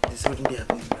regularly, this wouldn't be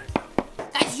happening right now.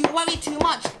 Guys, you worry too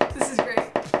much. This is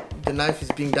great. The knife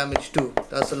is being damaged too.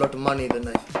 That's a lot of money, the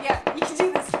knife. Yeah, you can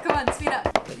do this. Come on, speed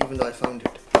up. Even though I found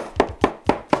it.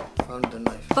 Found the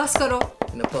knife. Bus karo.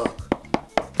 In a park.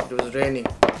 It was raining.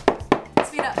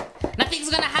 Speed up. Nothing's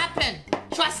gonna happen.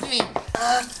 Trust me.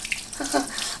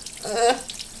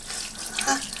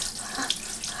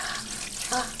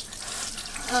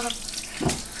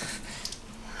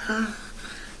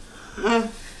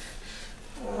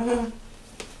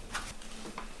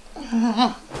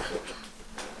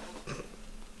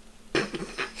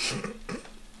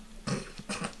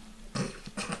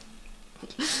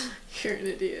 You're an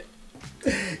idiot.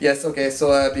 Yes, okay,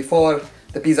 so before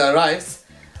the pizza arrives,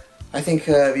 I think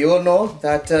we all know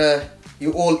that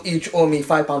you all each owe me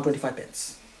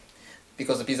 £5.25.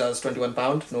 Because the pizza is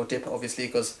 £21, no tip obviously,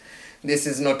 because this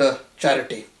is not a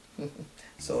charity.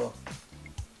 So,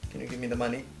 can you give me the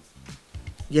money?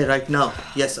 Yeah, right now.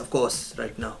 Yes, of course,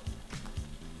 right now.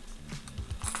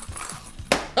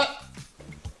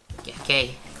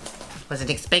 Okay, wasn't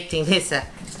expecting this.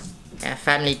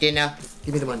 Family dinner.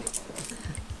 Give me the money.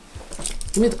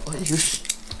 Give me the...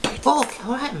 Oh, okay,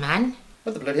 alright, man.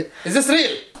 What the bloody... Is this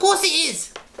real? Of course it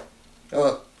is.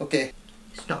 Oh, okay.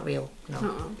 It's not real,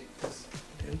 no.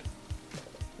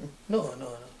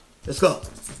 No. Let's go.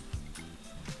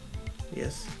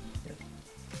 Yes. Yeah.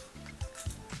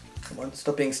 Come on,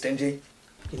 stop being stingy.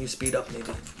 Can you speed up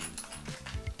maybe?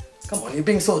 Come on, you're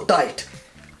being so tight.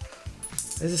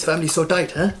 Why is this family so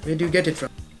tight, huh? Where do you get it from?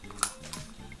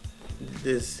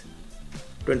 There's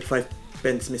 25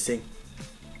 pence missing.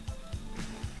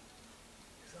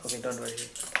 Okay, don't worry.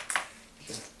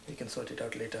 We can sort it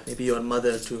out later. Maybe your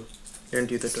mother to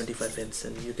lend you the 25 pence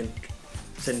and you can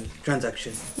send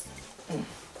transaction.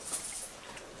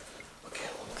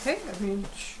 Okay, I mean,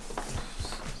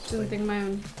 didn't think my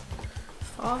own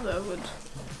father would.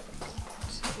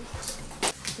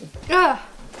 Ah!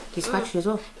 He scratched you as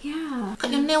well? Yeah. Cut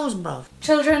your nails, bruv.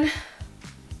 Children,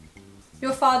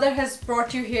 your father has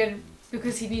brought you here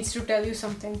because he needs to tell you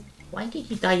something. Why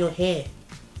did you dye your hair?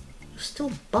 You're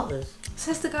still butters.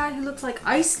 Says the guy who looks like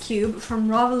Ice Cube from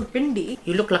Rawalpindi.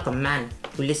 You look like a man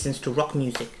who listens to rock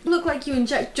music. You look like you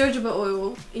inject jojoba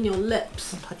oil in your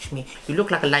lips. Don't touch me. You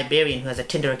look like a Liberian who has a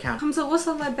Tinder account. Humza, what's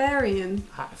a Liberian?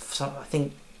 I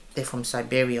think they're from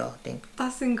Siberia, I think.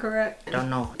 That's incorrect. I don't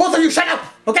know. Both of you shut up,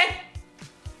 okay?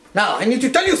 Now, I need to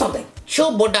tell you something.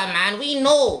 Sure, Buddha, man, we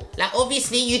know. Like,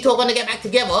 obviously, you two are gonna get back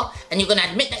together and you're gonna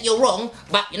admit that you're wrong,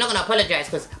 but you're not gonna apologize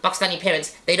because Pakistani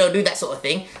parents, they don't do that sort of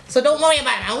thing. So don't worry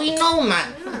about it, man. We know,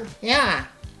 man. Yeah.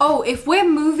 Oh, if we're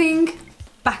moving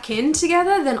back in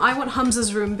together, then I want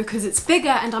Humza's room because it's bigger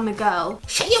and I'm a girl.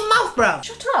 Shut your mouth, bro.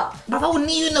 Shut up. Bruv, I will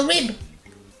knee you in the rib.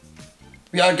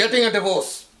 We are getting a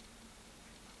divorce.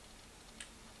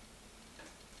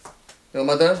 Your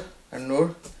mother and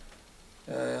Noor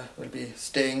will be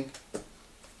staying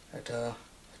at her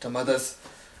mother's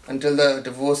until the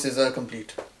divorce is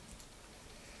complete.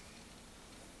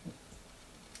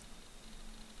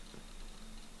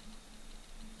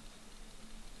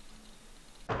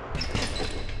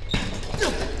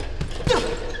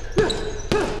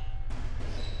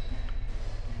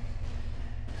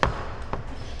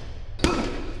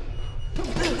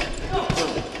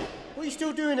 What are you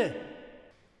still doing here?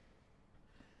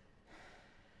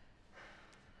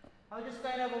 I was just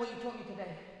going over what you taught me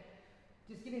today.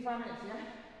 Just give me 5 minutes, yeah?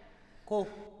 Cool.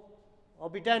 I'll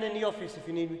be down in the office if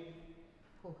you need me.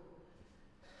 Cool.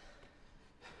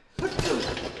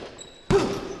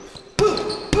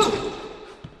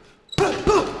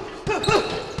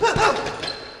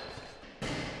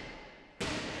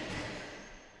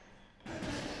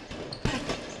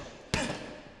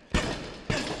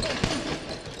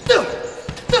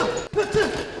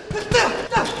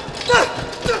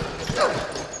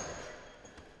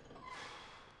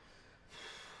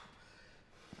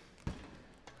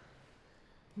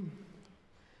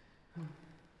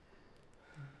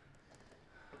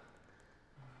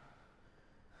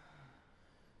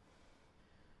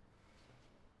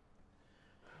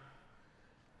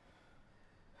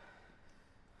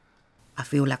 I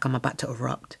feel like I'm about to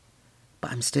erupt.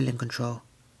 but I'm still in control.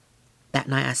 That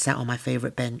night I sat on my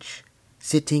favourite bench,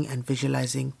 sitting and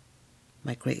visualising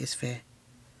my greatest fear.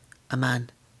 A man.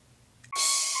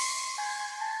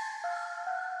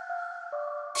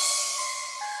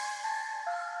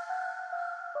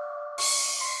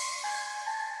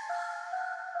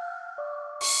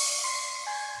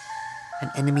 An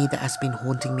enemy that has been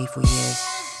haunting me for years.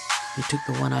 He took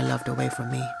the one I loved away from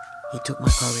me. He took my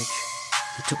courage.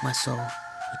 He took my soul.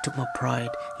 He took my pride.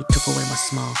 He took away my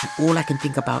smile. And all I can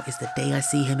think about is the day I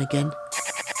see him again.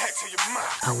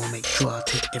 I will make sure I'll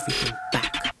take everything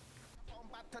back.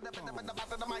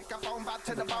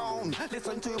 To the bone.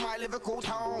 Listen to my lyrical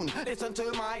tone. Listen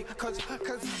to my cause I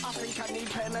think I need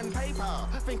pen and paper.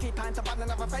 Think it's time to ban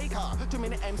another faker. 2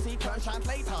 minute MC turn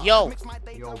translator. Yo,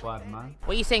 Badman.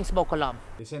 what you saying, Smoke Alarm?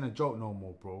 This ain't a joke no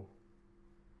more, bro.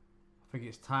 I think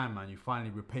it's time, man. You finally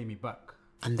repay me back.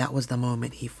 And that was the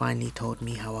moment he finally told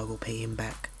me how I will pay him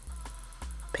back.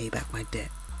 Pay back my debt.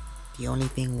 The only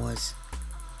thing was,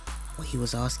 what he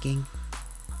was asking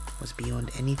was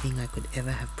beyond anything I could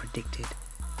ever have predicted.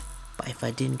 But if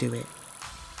I didn't do it,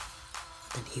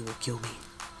 then he will kill me.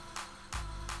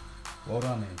 Well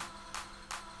done, eh?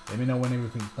 Let me know when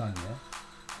everything's done, yeah?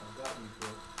 I got you, bro.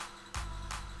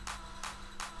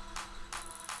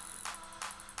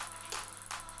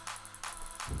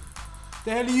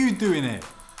 The hell are you doing here?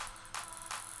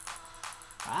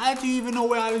 How do you even know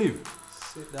where I live?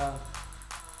 Sit down.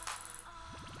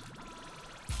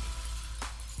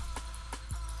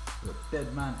 You're a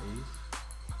dead man,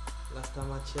 Ace. Last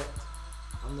time I checked,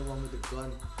 I'm the one with the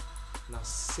gun. Now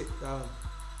sit down.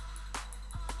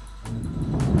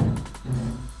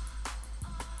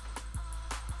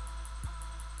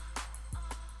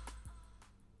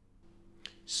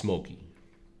 Smokey,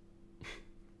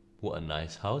 what a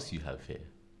nice house you have here.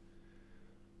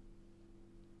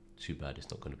 Too bad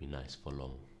it's not going to be nice for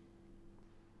long.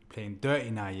 Playing dirty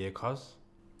now, yeah, cuz?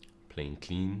 Playing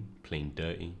clean, playing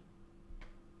dirty.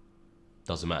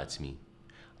 Doesn't matter to me.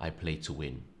 I play to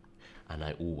win, and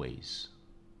I always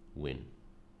win.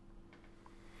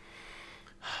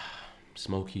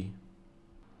 Smokey,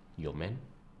 your men,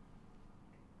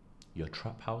 your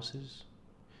trap houses,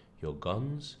 your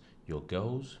guns, your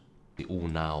girls, it all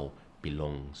now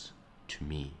belongs to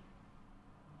me.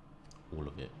 All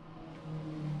of it.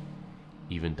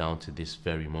 Even down to this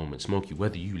very moment. Smokey,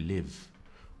 whether you live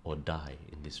or die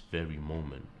in this very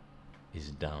moment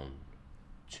is down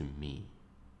to me.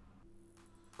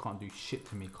 Can't do shit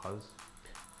to me, cuz.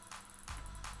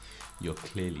 You're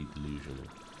clearly delusional.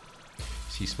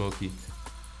 See, Smokey,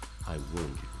 I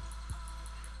warned you.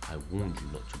 I warned you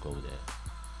not to go there.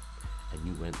 And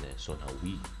you went there, so now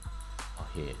we are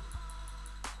here.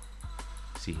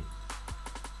 See,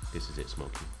 this is it,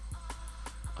 Smokey.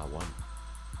 I won.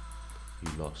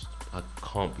 You lost. I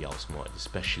can't be outsmarted,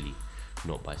 especially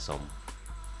not by some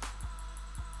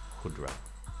hood rat.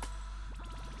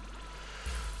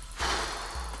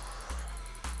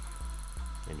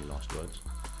 Any last words?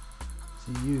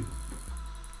 See you.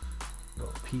 You're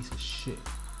a piece of shit.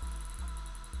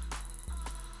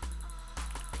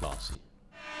 Classy.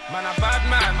 Man a bad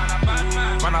man, man a bad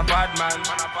man, man a bad man,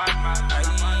 man a bad man.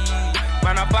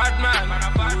 Man a bad man, man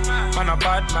a bad man, man a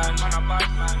bad man, man a bad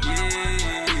man.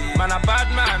 Yeah. Man a bad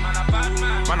man, man a bad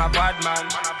man, man a bad man,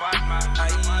 man a bad man.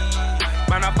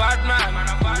 Man a bad man, man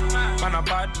a bad man, man a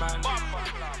bad man.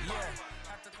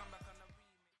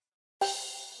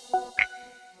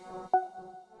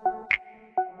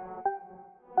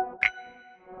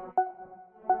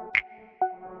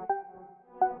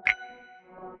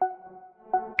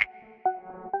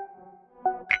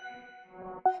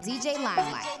 DJ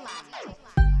Limelight.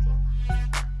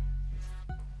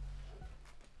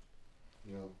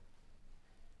 Yo.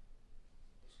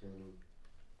 What's going on?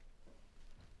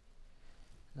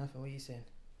 Nothing, what are you saying?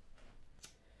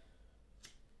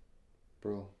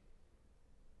 Bro.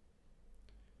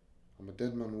 I'm a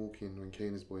dead man walking when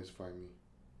Kane's boys find me.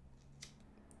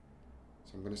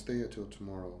 So I'm gonna stay here till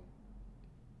tomorrow.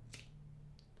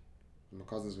 And my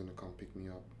cousin's gonna come pick me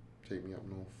up, take me up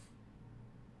north.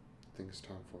 I think it's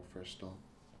time for a fresh start.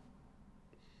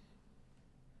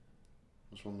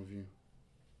 What's wrong with you?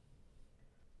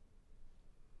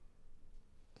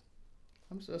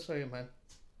 I'm so sorry, man.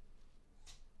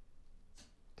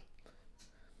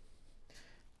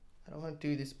 I don't want to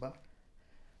do this, but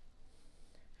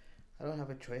I don't have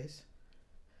a choice.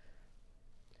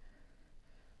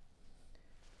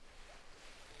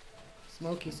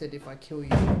 Smokey said if I kill you,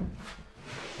 then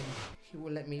he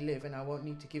will let me live and I won't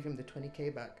need to give him the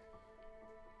 20k back.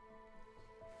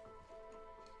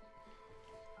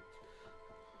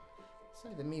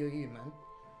 It's either me or you, man.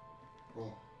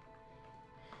 Bro,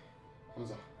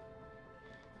 Humza,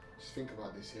 just think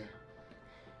about this, yeah?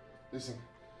 Listen,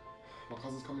 my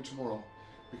cousin's coming tomorrow.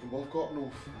 We can both go up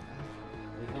north.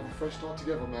 We can have a fresh start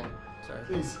together, man. Sorry.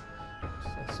 Please.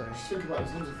 So sorry. Just think about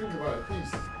this, Humza. Think about it,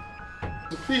 please.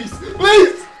 Please,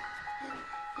 please!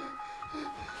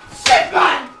 Shit,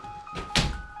 man!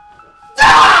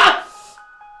 Ah!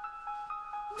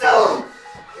 No!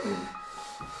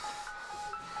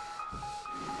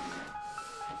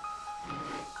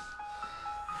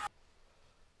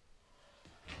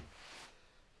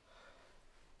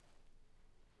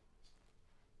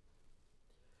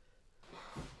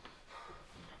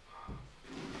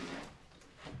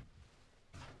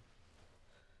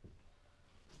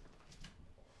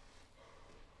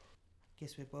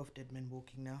 Guess we're both dead men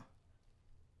walking now.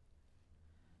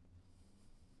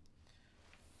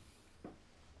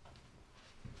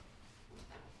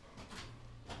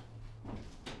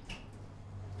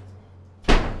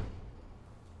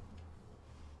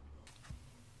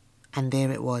 And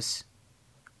there it was.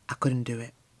 I couldn't do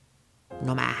it.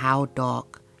 No matter how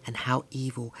dark and how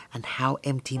evil and how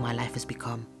empty my life has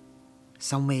become,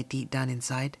 somewhere deep down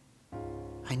inside,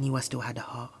 I knew I still had a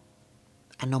heart.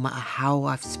 And no matter how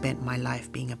I've spent my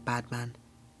life being a bad man,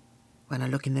 when I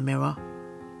look in the mirror,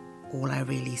 all I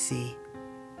really see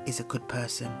is a good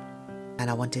person. And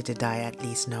I wanted to die at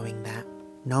least knowing that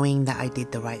I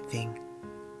did the right thing.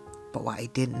 But what I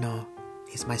didn't know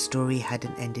is my story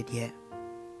hadn't ended yet,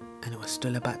 and it was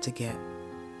still about to get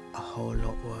a whole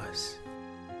lot worse.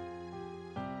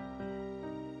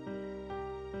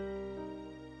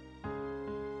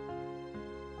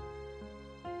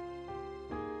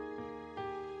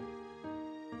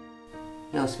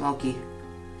 Yo, Smokey.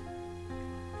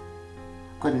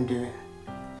 Couldn't do it.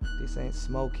 This ain't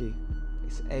Smokey.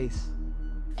 It's Ace.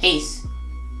 Ace?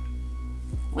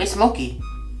 Where's Smokey?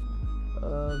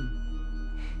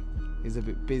 He's a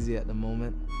bit busy at the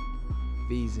moment.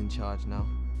 V's in charge now.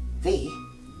 V?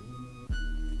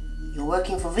 You're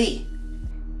working for V?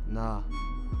 Nah,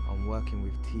 I'm working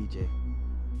with TJ.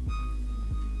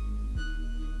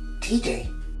 TJ?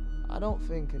 I don't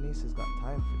think Anissa's got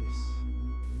time for this.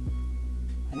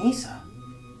 Anissa?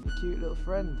 Your cute little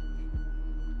friend.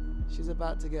 She's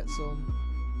about to get some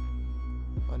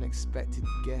unexpected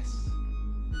guests.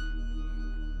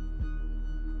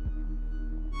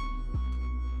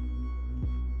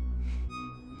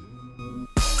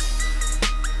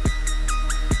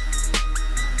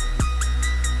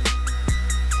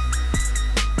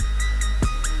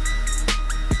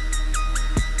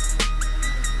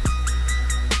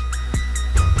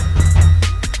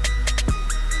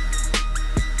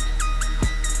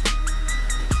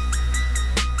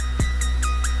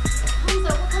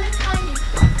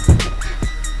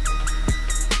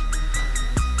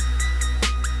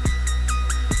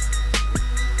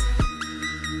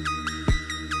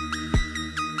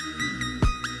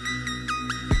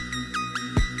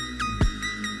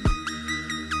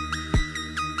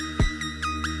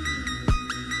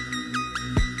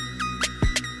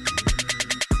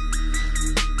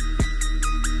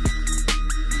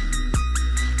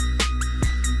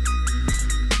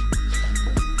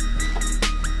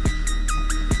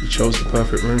 Chose the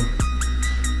perfect room.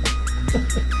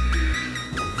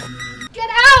 Get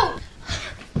out!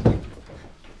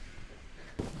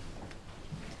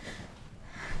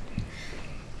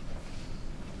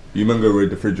 You man go raid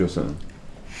the fridge or something.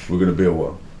 We're gonna be a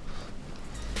while.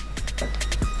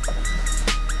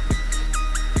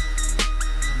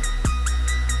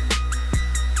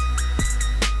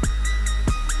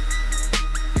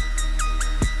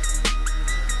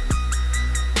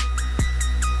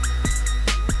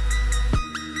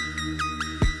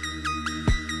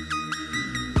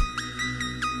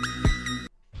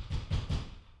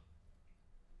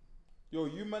 Yo,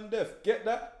 you man deaf, get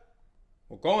that?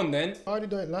 Well, go on then. I already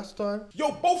done it last time. Yo,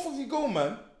 both of you go,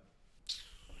 man.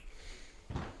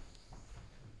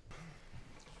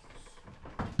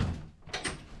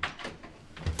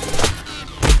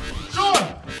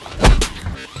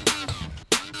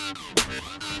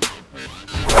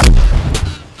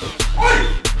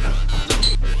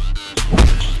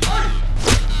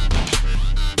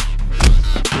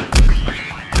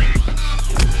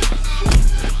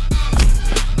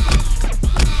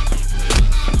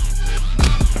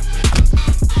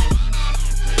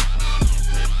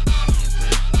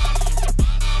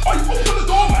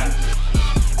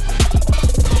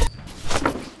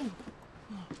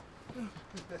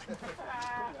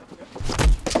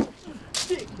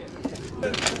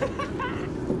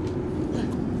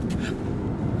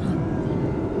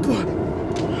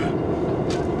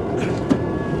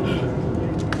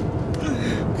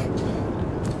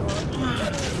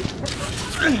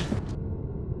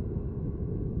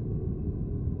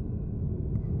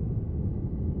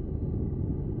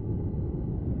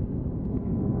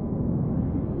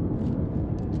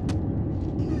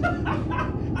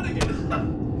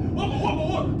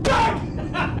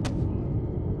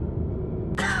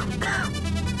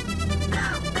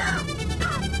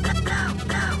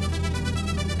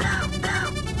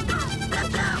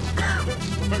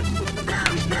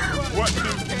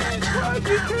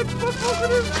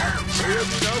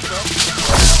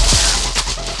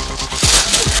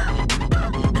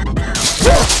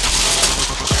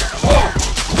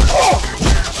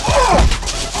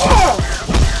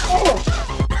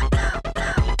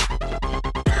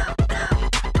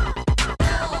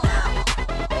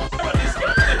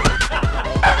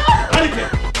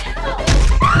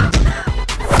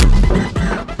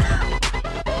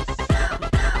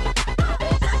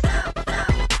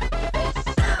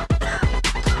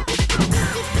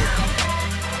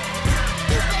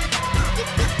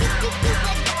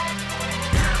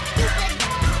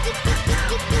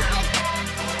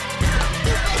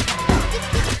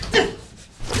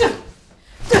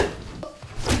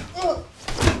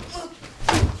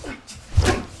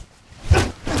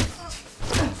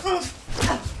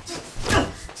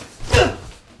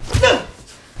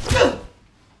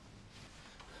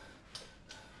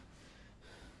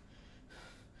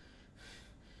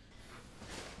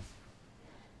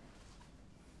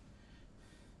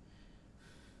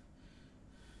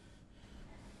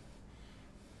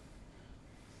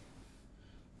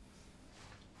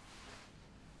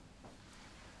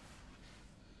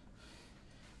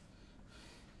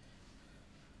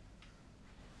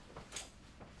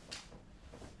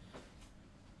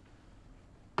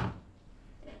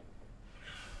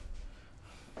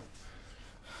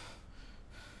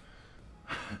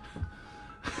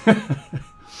 I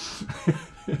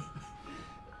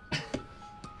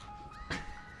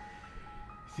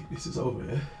think this is over,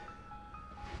 yeah?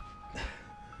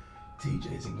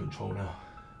 TJ's in control now.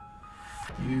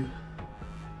 You,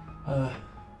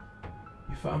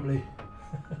 your family,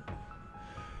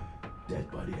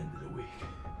 dead by the end of the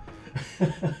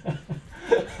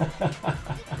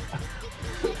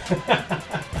week.